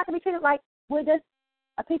what? Not to be treated like we're just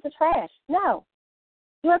a piece of trash. No.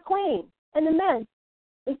 You're a queen. And the men,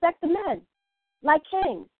 respect the men like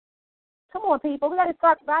kings. Come on, people. We got to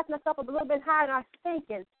start rising ourselves up a little bit higher in our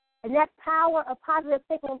thinking. And that power of positive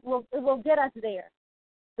thinking will get us there.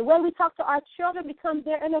 The way we talk to our children becomes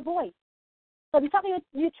their inner voice. So if you're talking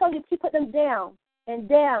to your children, you keep putting them down and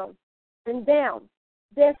down and down.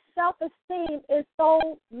 Their self-esteem is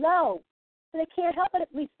so low, so they can't help but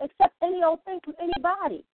accept any old thing from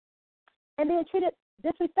anybody and being treated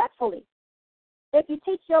disrespectfully. If you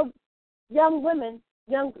teach your young women,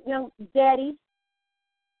 young daddies,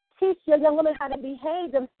 teach your young women how to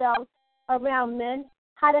behave themselves around men,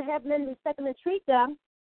 how to have men respect them and treat them,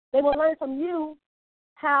 they will learn from you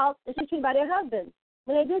how they should be treated by their husbands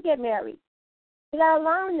when they do get married. You got to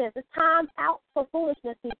learn this. It's time out for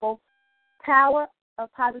foolishness, people. Power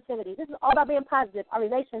of positivity. This is all about being positive, our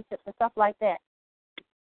relationships and stuff like that.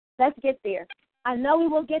 Let's get there. I know we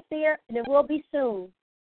will get there, and it will be soon.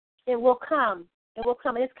 It will come. It will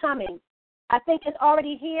come, and it's coming. I think it's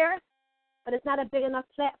already here, but it's not a big enough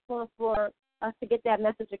platform for us to get that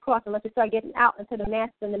message across unless we start getting out into the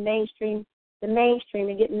masses and the mainstream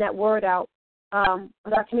and getting that word out.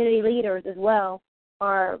 With our community leaders as well,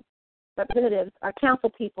 our representatives, our council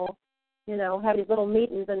people, having these little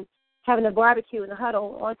meetings and having a barbecue and a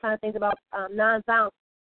huddle, all kinds of things about nonviolence.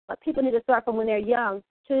 But people need to start from when they're young,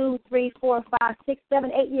 2, 3, 4, 5, 6,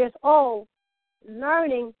 7, 8 years old,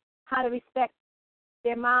 learning how to respect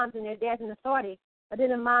their moms and their dads in authority. But then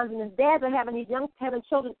the moms and the dads are having having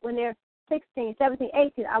children when they're 16, 17,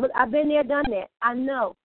 18. I've been there, done that. I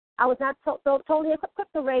know. I was not totally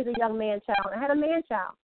equipped to raise a young man child. I had a man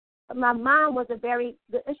child. But my mom was a very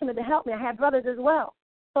good instrument to help me. I had brothers as well.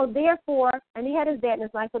 So therefore, and he had his dad in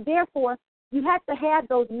his life, so therefore, you have to have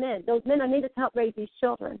those men. Those men are needed to help raise these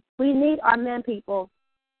children. We need our men, people.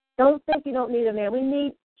 Don't think you don't need a man. We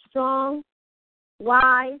need strong,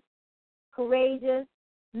 wise, courageous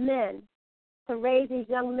men to raise these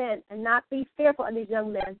young men and not be fearful of these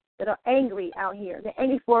young men that are angry out here. They're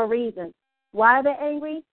angry for a reason. Why are they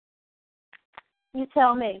angry? You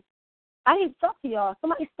tell me. I need to talk to y'all.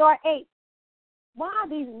 Somebody start 8. Why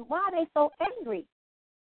are they so angry?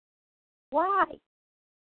 Why?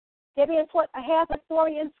 They're being taught a half a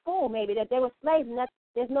story in school, maybe, that they were slaves and that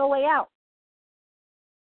there's no way out.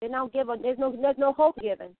 There's no hope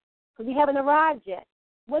given because we haven't arrived yet.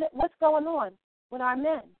 What's going on with our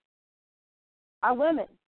men, our women,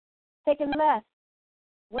 taking less,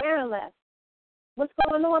 wearing less? What's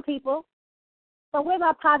going on, people? So where's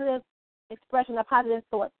our positive expression, our positive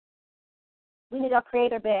thoughts? We need our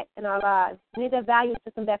Creator back in our lives. We need the value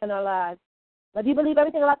system back in our lives. Whether you believe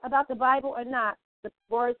everything about the Bible or not, the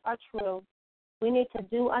words are true. We need to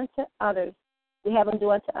do unto others. We have them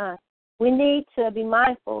do unto us. We need to be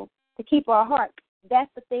mindful to keep our heart. That's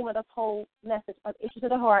the theme of this whole message of issues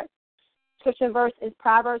of the heart. Scripture verse is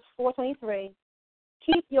Proverbs 4:23.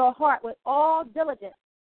 Keep your heart with all diligence,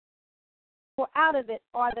 for out of it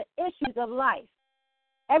are the issues of life.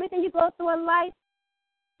 Everything you go through in life,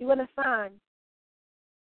 you're going to find.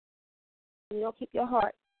 You don't keep your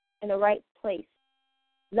heart in the right place.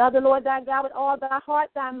 Love the Lord thy God with all thy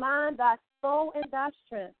heart, thy mind, thy soul, and thy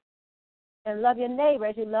strength. And love your neighbor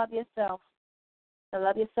as you love yourself. And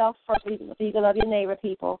love yourself first so you can love your neighbor,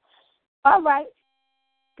 people. All right.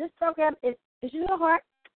 This program is Issues of the Heart.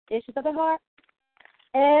 Issues of the Heart.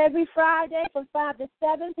 Every Friday from 5 to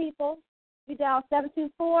 7, people. We dial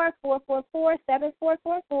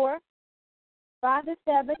 724-444-7444. 5 to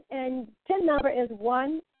 7. And PIN number is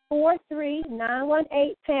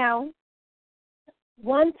 143918#.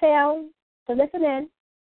 1 pound to listen in,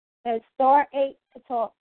 and star 8 to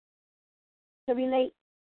talk, to relate.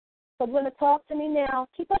 So you want to talk to me now.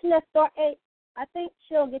 Keep pushing that star 8. I think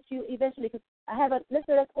she'll get you eventually because I have a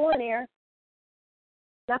listener that's on there.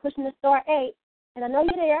 Not pushing the star 8, and I know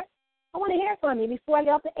you're there. I want to hear from you before I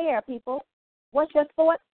get off the air, people. What's your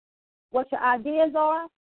thoughts? What your ideas are?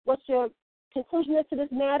 What's your conclusion is to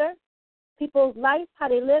this matter? People's life, how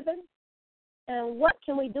they living, and what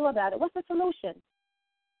can we do about it? What's the solution?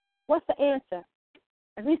 What's the answer?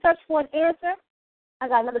 If we search for an answer, I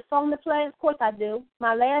got another song to play. Of course I do.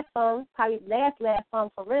 My last song, probably last song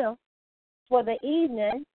for real, for the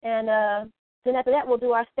evening. And then after that, we'll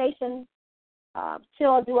do our station.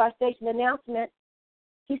 Chill will do our station announcement.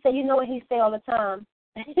 He said, you know what he say all the time.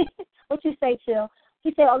 What you say, Chill?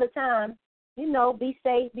 He say all the time, be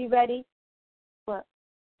safe, be ready. What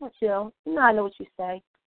Chill? I know what you say.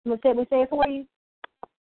 You want me to say it for you?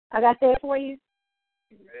 I got to say it for you?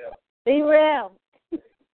 Be real.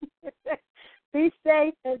 Be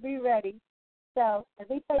safe and be ready. So as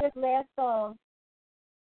we play this last song,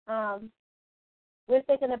 we're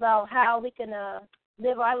thinking about how we can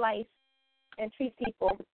live our life and treat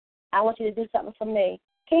people. I want you to do something for me.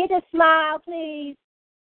 Can you just smile, please?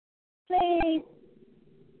 Please.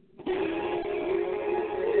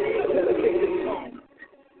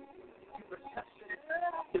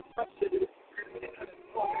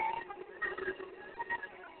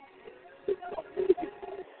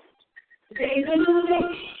 Today's a new day.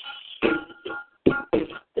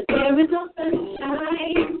 But there is no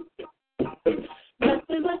sunshine.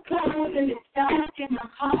 Nothing but clouds and it's dark in my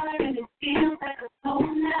heart and it feels like a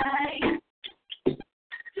cold night.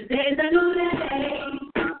 Today's a new day.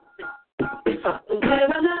 Where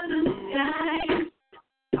are the blue skies?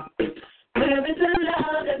 Where is the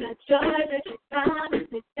love and the joy that you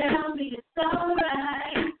promised me? Tell me it's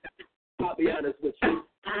alright. I'll be honest with you.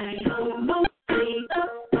 I almost gave up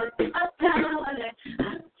a power that I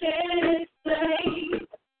can't explain.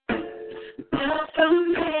 Now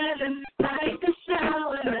from heaven, like a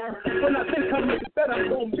shower. When I think how much better I'm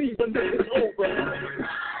gonna be when this is over.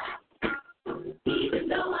 Even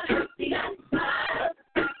though I hurt the outside,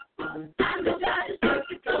 I know God is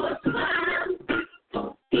working so a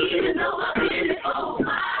smile. Even though I've been it all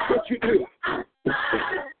while, What you do? I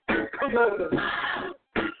smile. Come on.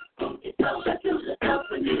 It's over to look up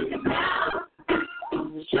when you can now.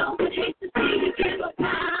 Show me hate to see you give a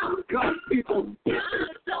pound. God, people. You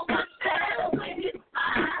look so much better when you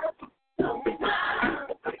smile. So smile.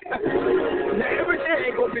 Now, every day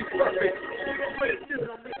ain't gonna be perfect. But it's just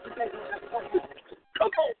gonna make the day.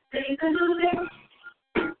 Come on. Today's a new day.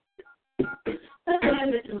 But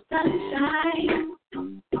there is no sunshine.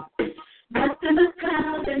 Nothing but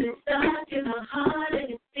clouds and it's dark in my heart and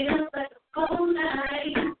it feels like a cold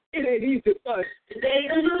night. It ain't easy, but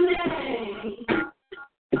Today's a new day.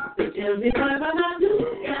 So tell me where are my blue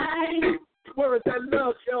skies? where is that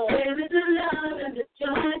love, y'all? Where is the love and the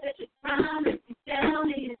joy that you promised me? Tell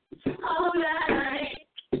me it's alright.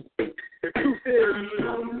 The truth is, I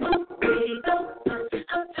almost gave up a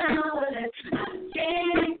power that I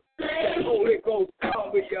can't explain. Holy Ghost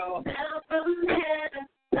power, y'all. Down from heaven,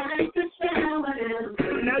 like a shower.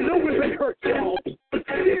 Now, I know we've been hurt, y'all, but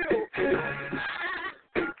still,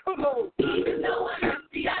 come on. Even though I hurt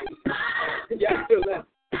the outside, Yeah, I feel that.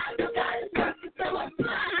 I know God is working so I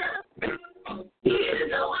smile. Even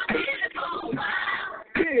though I've been it for a while,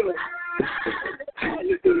 Feel it.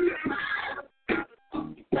 Hallelujah.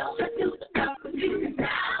 so I do the stuff when you can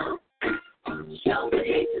down. Show me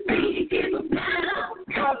hate to see you give them down.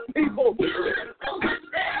 God, people. You look so much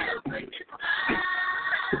better when you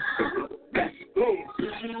smile. Boom.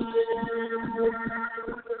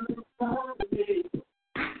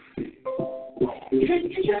 Can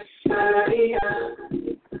you just smile?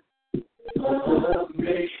 Oh,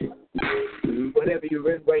 me. Whatever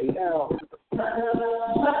you're in right now.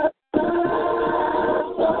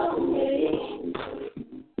 Oh, me.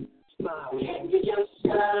 Smile. Can you just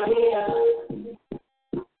smile?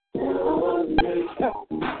 Oh, me.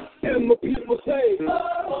 And the people say,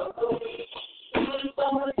 It's so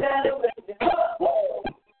much better when you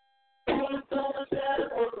it's so much better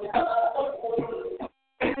when you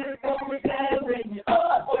it's so much better when you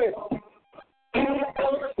it's so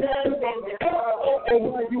much better when you and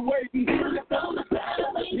while you waiting, it's so much better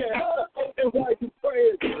when you yeah, and while you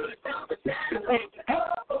praying,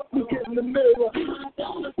 look in the mirror.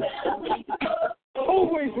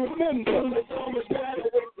 Always remember, almost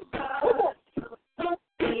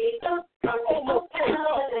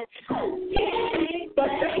but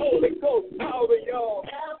the Holy Ghost power, y'all.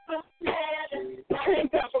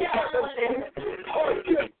 Can't have a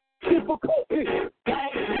hardship, difficulty.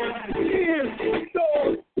 Tears,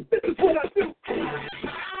 storms. This is what I do.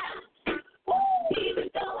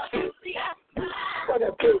 But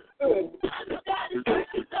it feels good.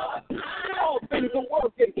 All things are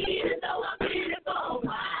working.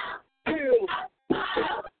 Feel.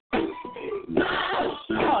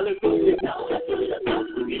 Hallelujah.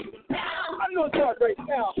 I know it's hard right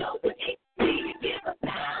now.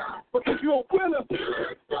 Because you're a winner.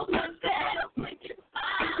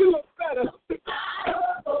 You look better.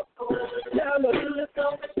 Now look.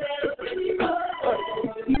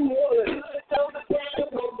 You want it.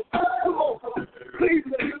 Come on. Please.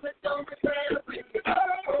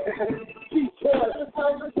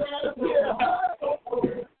 Detroit. Yeah.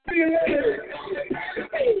 Feel it.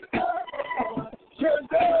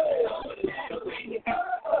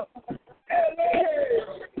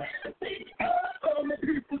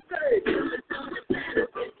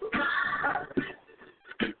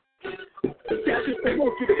 They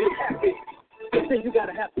want you to be happy, but then you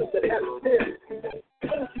gotta have something that has this. They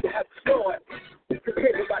want you to have joy.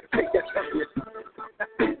 Can't nobody take that from you.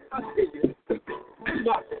 I see you.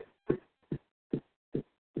 Mark.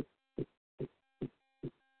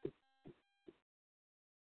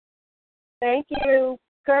 Thank you,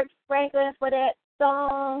 Kirk Franklin, for that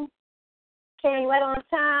song. Came right on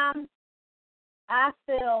time. I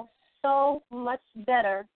feel so much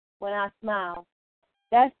better when I smile.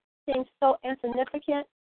 That seems so insignificant,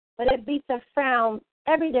 but it beats a frown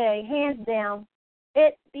every day, hands down,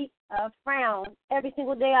 it beats a frown. Every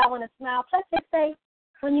single day I want to smile. Plus they say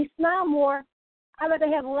when you smile more, I'd rather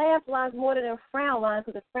have laugh lines more than a frown line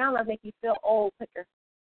because the frown lines make you feel old quicker.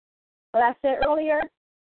 But I said earlier,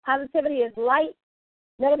 positivity is light,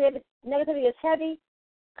 negativity is heavy.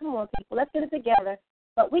 Come on, people, let's get it together.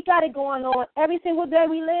 But we got it going on every single day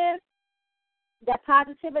we live. That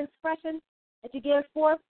positive expression that you give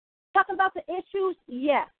forth. Talking about the issues,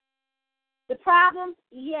 yes. The problems,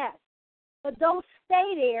 yes. But don't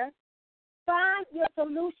stay there. Find your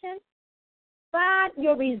solution. Find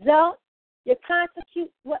your result, your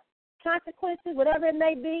consequences, whatever it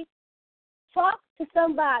may be. Talk to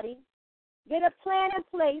somebody. Get a plan in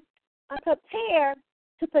place and prepare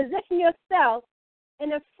to position yourself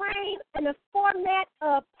in a frame, in a format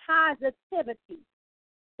of positivity.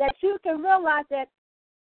 That you can realize that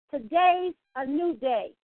today's a new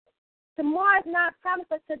day. Tomorrow's not promised,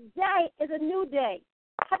 but today is a new day.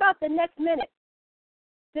 How about the next minute?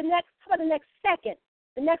 How about the next second?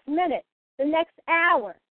 The next minute? The next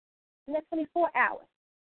hour? The next 24 hours?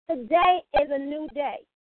 Today is a new day.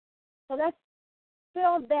 So let's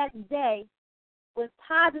fill that day with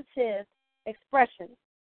positive expression.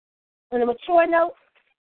 On a mature note,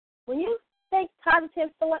 when you think positive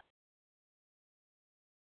thoughts,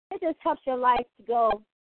 it just helps your life to go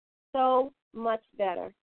so much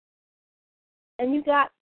better. And you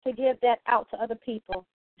got to give that out to other people.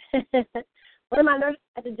 One of my nurses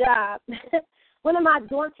at the job, one of my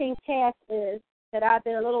daunting tasks is that I've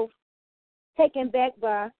been a little taken back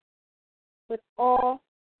by with all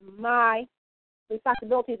my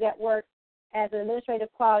responsibilities at work as an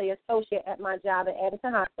administrative quality associate at my job at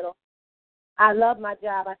Addison Hospital. I love my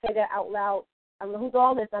job. I say that out loud. I don't know who's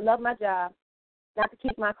all this. I love my job. Not to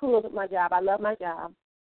keep my cool with my job. I love my job.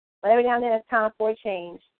 But every now and then it's time for a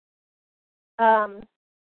change.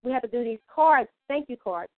 We have to do these cards, thank you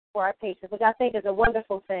cards, for our patients, which I think is a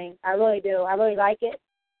wonderful thing. I really do. I really like it.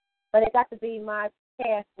 But it got to be my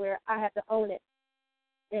task where I have to own it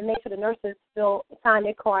and make sure the nurses sign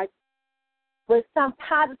their cards with some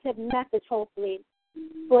positive message, hopefully,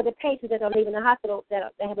 for the patients that are leaving the hospital that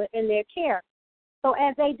have in their care. So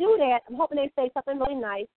as they do that, I'm hoping they say something really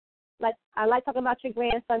nice. Like I like talking about your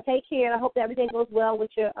grandson. Take care. I hope that everything goes well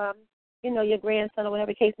with your your grandson or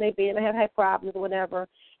whatever the case may be. They may have had problems or whatever.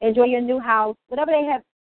 Enjoy your new house. Whatever they have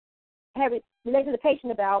related to the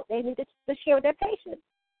patient about, they need to share with their patient.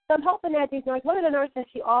 So I'm hoping that these nurses, one of the nurses,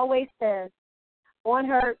 she always says on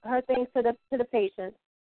her things to the patient,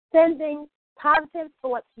 sending positive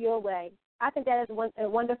thoughts your way. I think that is a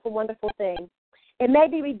wonderful, wonderful thing. It may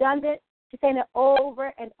be redundant. She's saying it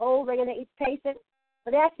over and over again to each patient,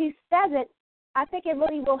 but as she says it, I think it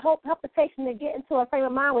really will help the patient to get into a frame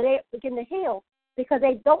of mind where they begin to heal because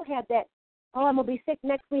they don't have that, oh, I'm going to be sick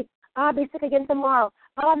next week. Oh, I'll be sick again tomorrow.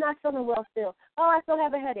 Oh, I'm not feeling well still. Oh, I still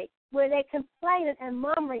have a headache. Where they complaining and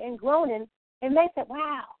murmuring and groaning, and they said,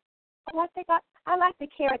 wow, I think I like the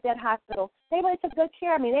care at that hospital. They really took good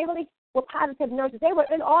care of me. They really were positive nurses. They were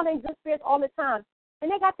in good spirits all the time, and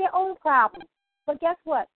they got their own problems. But guess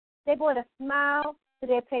what? They brought a smile to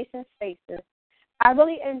their patients' faces. I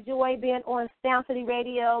really enjoy being on Sound City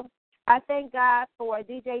Radio. I thank God for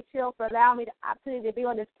DJ Chill for allowing me the opportunity to be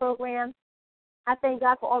on this program. I thank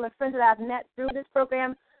God for all the friends that I've met through this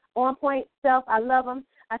program. On Point Self, I love them.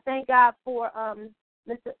 I thank God for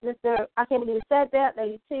Mr. I can't believe he said that,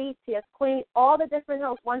 Lady T, T.S. Queen, all the different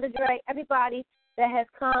hosts, Wonder Dre, everybody that has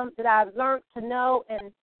come that I've learned to know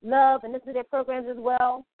and love and listen to their programs as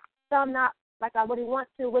well. Some not like I really want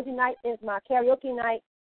to. Wednesday night is my karaoke night.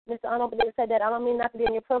 Mr. Arnold said that I don't mean not to be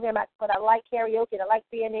in your program, but I like karaoke. I like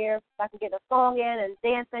being there. If I can get a song in and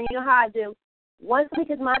dancing, you know how I do. Once a week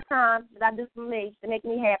is my time that I do for me to make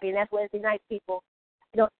me happy, and that's Wednesday night, people.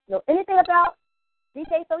 You don't know anything about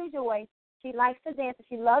DJ Philly JoY. She likes to dance and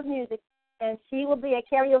she loves music, and she will be at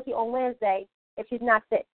karaoke on Wednesday if she's not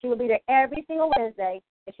sick. She will be there every single Wednesday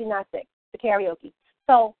if she's not sick to karaoke.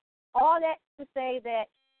 So all that to say that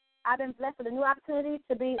I've been blessed with a new opportunity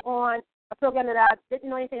to be on a program that I didn't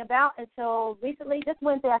know anything about until recently. This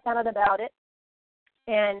Wednesday I found out about it,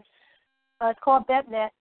 and it's called BevNet,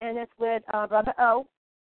 and it's with Brother O.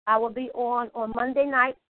 I will be on Monday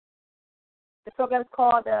night. The program is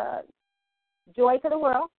called Joy to the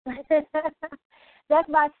World. That's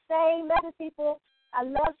my same message, people. I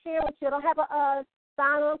love sharing with you. I don't have a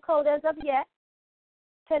sign-on code as of yet,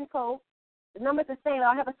 10 code. The number's the same. I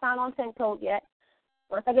don't have a sign-on 10 code yet.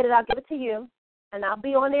 Once I get it, I'll give it to you. And I'll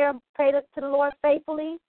be on there, pray to the Lord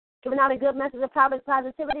faithfully, giving out a good message of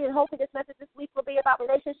positivity. And hopefully this message this week will be about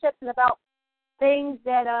relationships and about things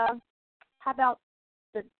that, how about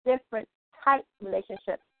the different type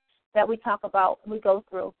relationships. that we talk about and we go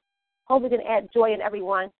through. Hope we can add joy in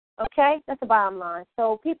everyone. Okay? That's the bottom line.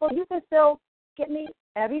 So, people, you can still get me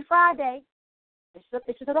every Friday.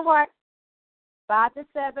 Issues of the Heart, 5 to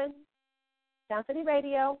 7, Sound City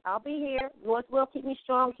Radio. I'll be here. Lord's will, keep me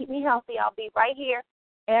strong, keep me healthy. I'll be right here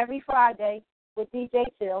every Friday with DJ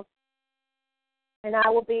Phil. And I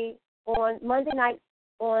will be on Monday nights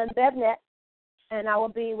on BevNet. And I will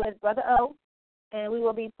be with Brother O. And we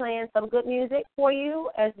will be playing some good music for you,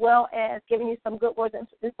 as well as giving you some good words of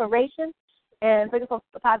inspiration and bringing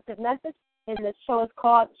a positive message. And the show is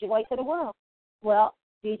called Joy to the World. Well,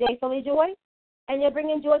 DJ Philly Joy, and you're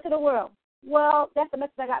bringing joy to the world. Well, that's the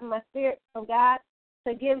message I got in my spirit from God,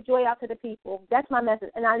 to give joy out to the people. That's my message,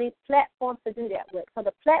 and I need platforms to do that with. So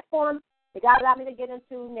the platform that God allowed me to get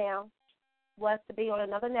into now was to be on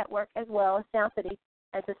another network as well as Sound City,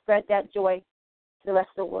 and to spread that joy to the rest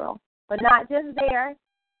of the world. But not just there.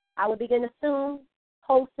 I will begin to soon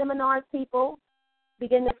host seminars, people.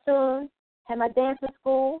 Begin to soon have my dancing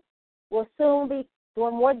school. We'll soon be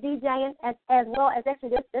doing more DJing as well as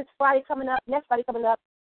actually this Friday coming up, next Friday coming up,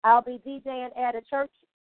 I'll be DJing at a church,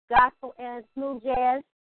 gospel and smooth jazz.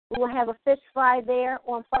 We will have a fish fry there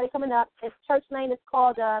on Friday coming up. Its church name is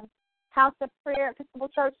called House of Prayer Episcopal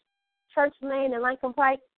Church, Church Lane in Lincoln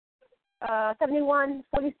Pike,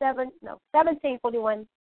 1741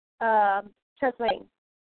 Church Lane.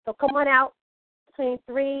 So come on out between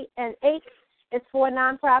 3 and 8. It's for a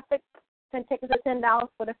nonprofit. 10 tickets are $10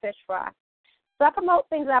 for the fish fry. So I promote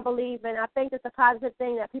things I believe in. I think it's a positive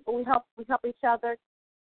thing that people, we help each other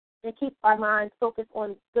and keep our minds focused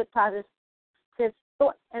on good, positive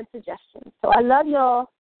thoughts and suggestions. So I love y'all.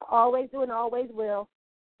 Always do and always will.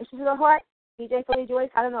 Issues of the Heart, DJ Philly Joy,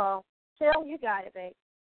 I don't know. Chill, you got it, babe.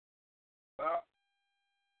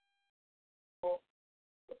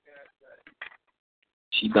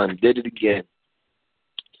 She done did it again.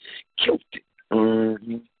 Killed it.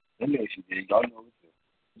 Mm-hmm. Let me ask you this. Y'all know it.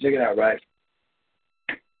 Check it out, right?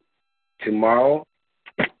 Tomorrow,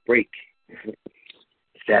 break.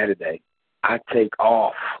 Saturday. I take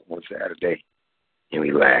off on Saturday and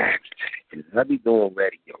relax. And I be doing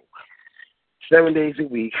radio 7 days a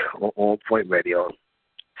week on Point Radio,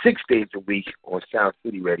 6 days a week on Sound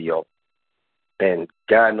City Radio, and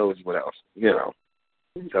God knows what else, you know.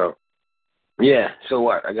 So, yeah, so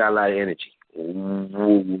what? I got a lot of energy.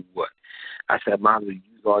 What? I said, Mom,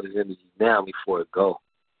 use all this energy now before it go.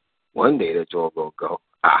 One day that's all going to go.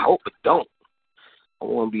 I hope it don't. I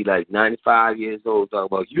want to be like 95 years old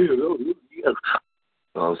talking about, yeah. You know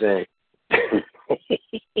what I'm saying?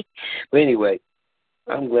 But anyway,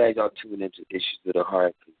 I'm glad y'all tuning into Issues of the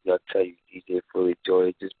Heart, because y'all tell you DJ Philly Joy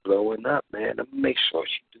is just blowing up, man. I'm going to make sure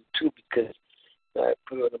she do too, because I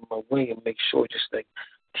put her on my wing and make sure, just like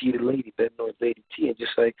T the lady, better known as Lady T, and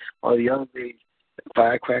just like all the young ladies,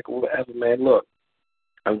 Firecracker, whatever, man. Look,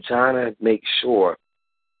 I'm trying to make sure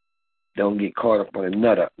don't get caught up on a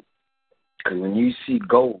nutter. Because when you see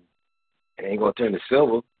gold, it ain't going to turn to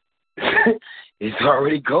silver. It's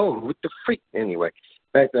already gold. What the freak? Anyway,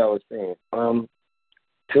 back to what I was saying.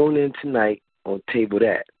 Tune in tonight on Table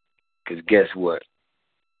That. Because guess what?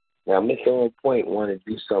 Now, Mr. On Point wanted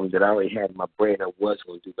to do something that I already had in my brain I was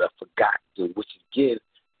going to do, but I forgot to do, which is give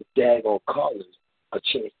the daggone callers a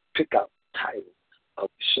chance to pick out the title of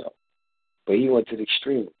the show. But he went to the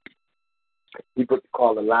extreme. He put the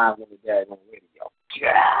caller live on the daggone radio.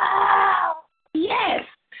 Yeah! Yes!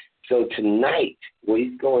 So tonight, what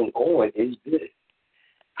is going on is this.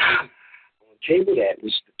 On Table That,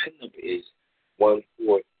 which the pin number is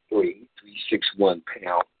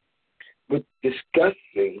 143-361#. We're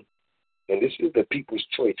discussing, and this is the People's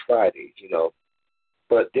Choice Fridays, you know,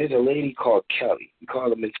 but there's a lady called Kelly. We call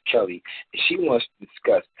her Miss Kelly, and she wants to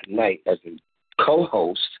discuss tonight as a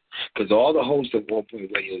co-host, because all the hosts of One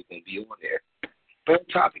Point Radio is going to be on there. Her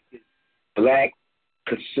topic is black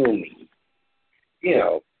consuming. You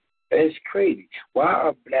know, it's crazy. Why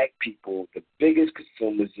are black people the biggest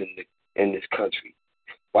consumers in this country?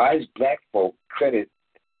 Why is black folk credit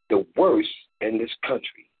the worst in this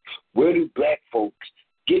country? Where do black folks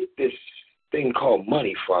get this thing called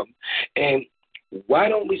money from? And why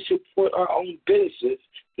don't we support our own businesses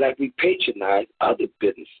like we patronize other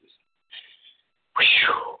businesses?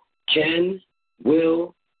 Whew.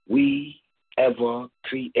 Will we ever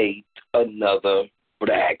create another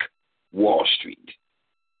black Wall Street?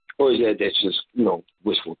 Or is that's just, you know,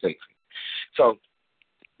 wishful thinking? So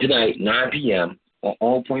tonight, 9 p.m.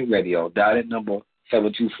 on Point Radio, dial that number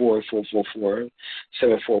 724-444-7444.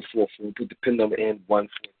 Put the pin number in 143-361#.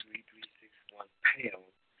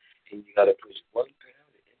 And you got to push 1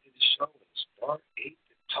 pound into the show and start 8 to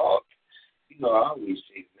talk. You know, I always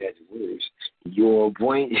say magic words. You're on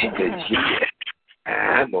point.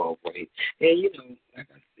 I'm on point. And, you know, like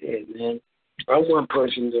I said, man, I'm one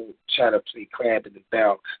person to try to play crab in the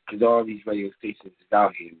barrel because all these radio stations is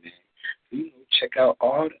out here, man. You know, check out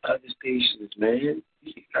all the other stations, man.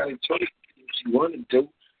 You got a choice what you want to do.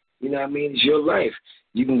 You know what I mean? It's your life.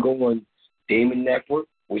 You can go on Damon Network,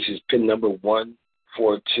 which is pin number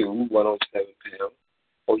 142, 107 pounds,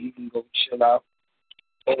 or you can go chill out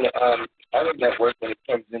on the other network when it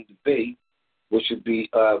comes in debate, which would be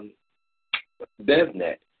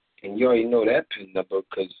BevNet. And you already know that pin number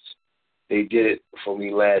because they did it for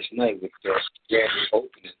me last night with the grand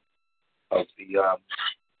opening of the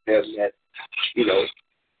BevNet, you know,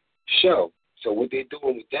 show. So what they're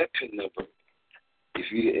doing with that pin number,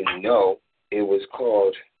 if you didn't know, it was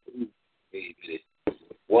called, wait a minute,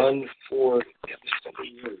 14, that was so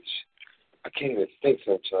many words. I can't even think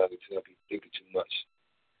sometimes until I be thinking too much.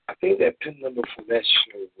 I think that pin number for that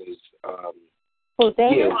show was,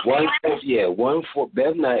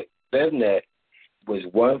 BevNet was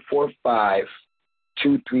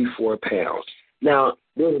 145,234 pounds. Now,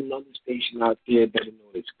 there's another station out there better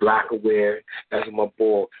known as Blackaware. That's my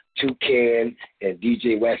boy Toucan and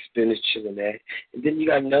DJ Westspin is chilling at. And then you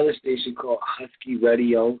got another station called Husky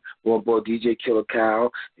Radio, where my boy DJ Killer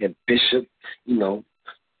Cow and Bishop, you know,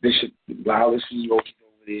 Bishop Wallace is over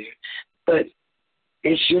there. But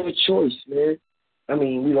it's your choice, man. I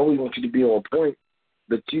mean, we always want you to be on point.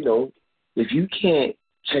 But, you know, if you can't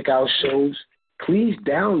check out shows, please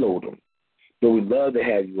download them. But we'd love to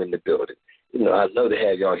have you in the building. You know, I'd love to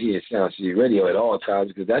have y'all here at Sound City Radio at all times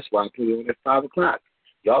because that's why I put it on at 5 o'clock.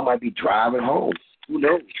 Y'all might be driving home. Who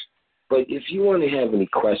knows? But if you want to have any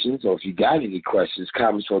questions or if you got any questions,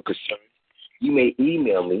 comments, or concerns, you may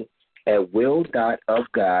email me at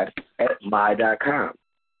will.ofgod@my.com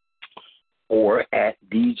or at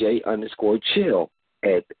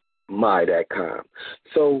DJ_chill@my.com.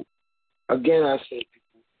 So, again, I say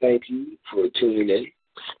thank you for tuning in.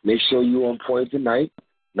 Make sure you're on point tonight.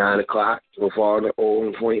 9 o'clock with all the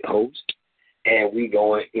old point hosts, and we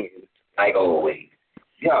going in like always.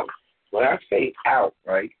 Yo, when I say out,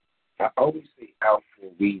 right, I always say out for a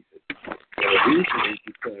reason. And the reason is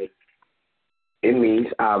because it means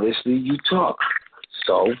obviously you talk.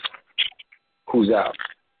 So, who's out?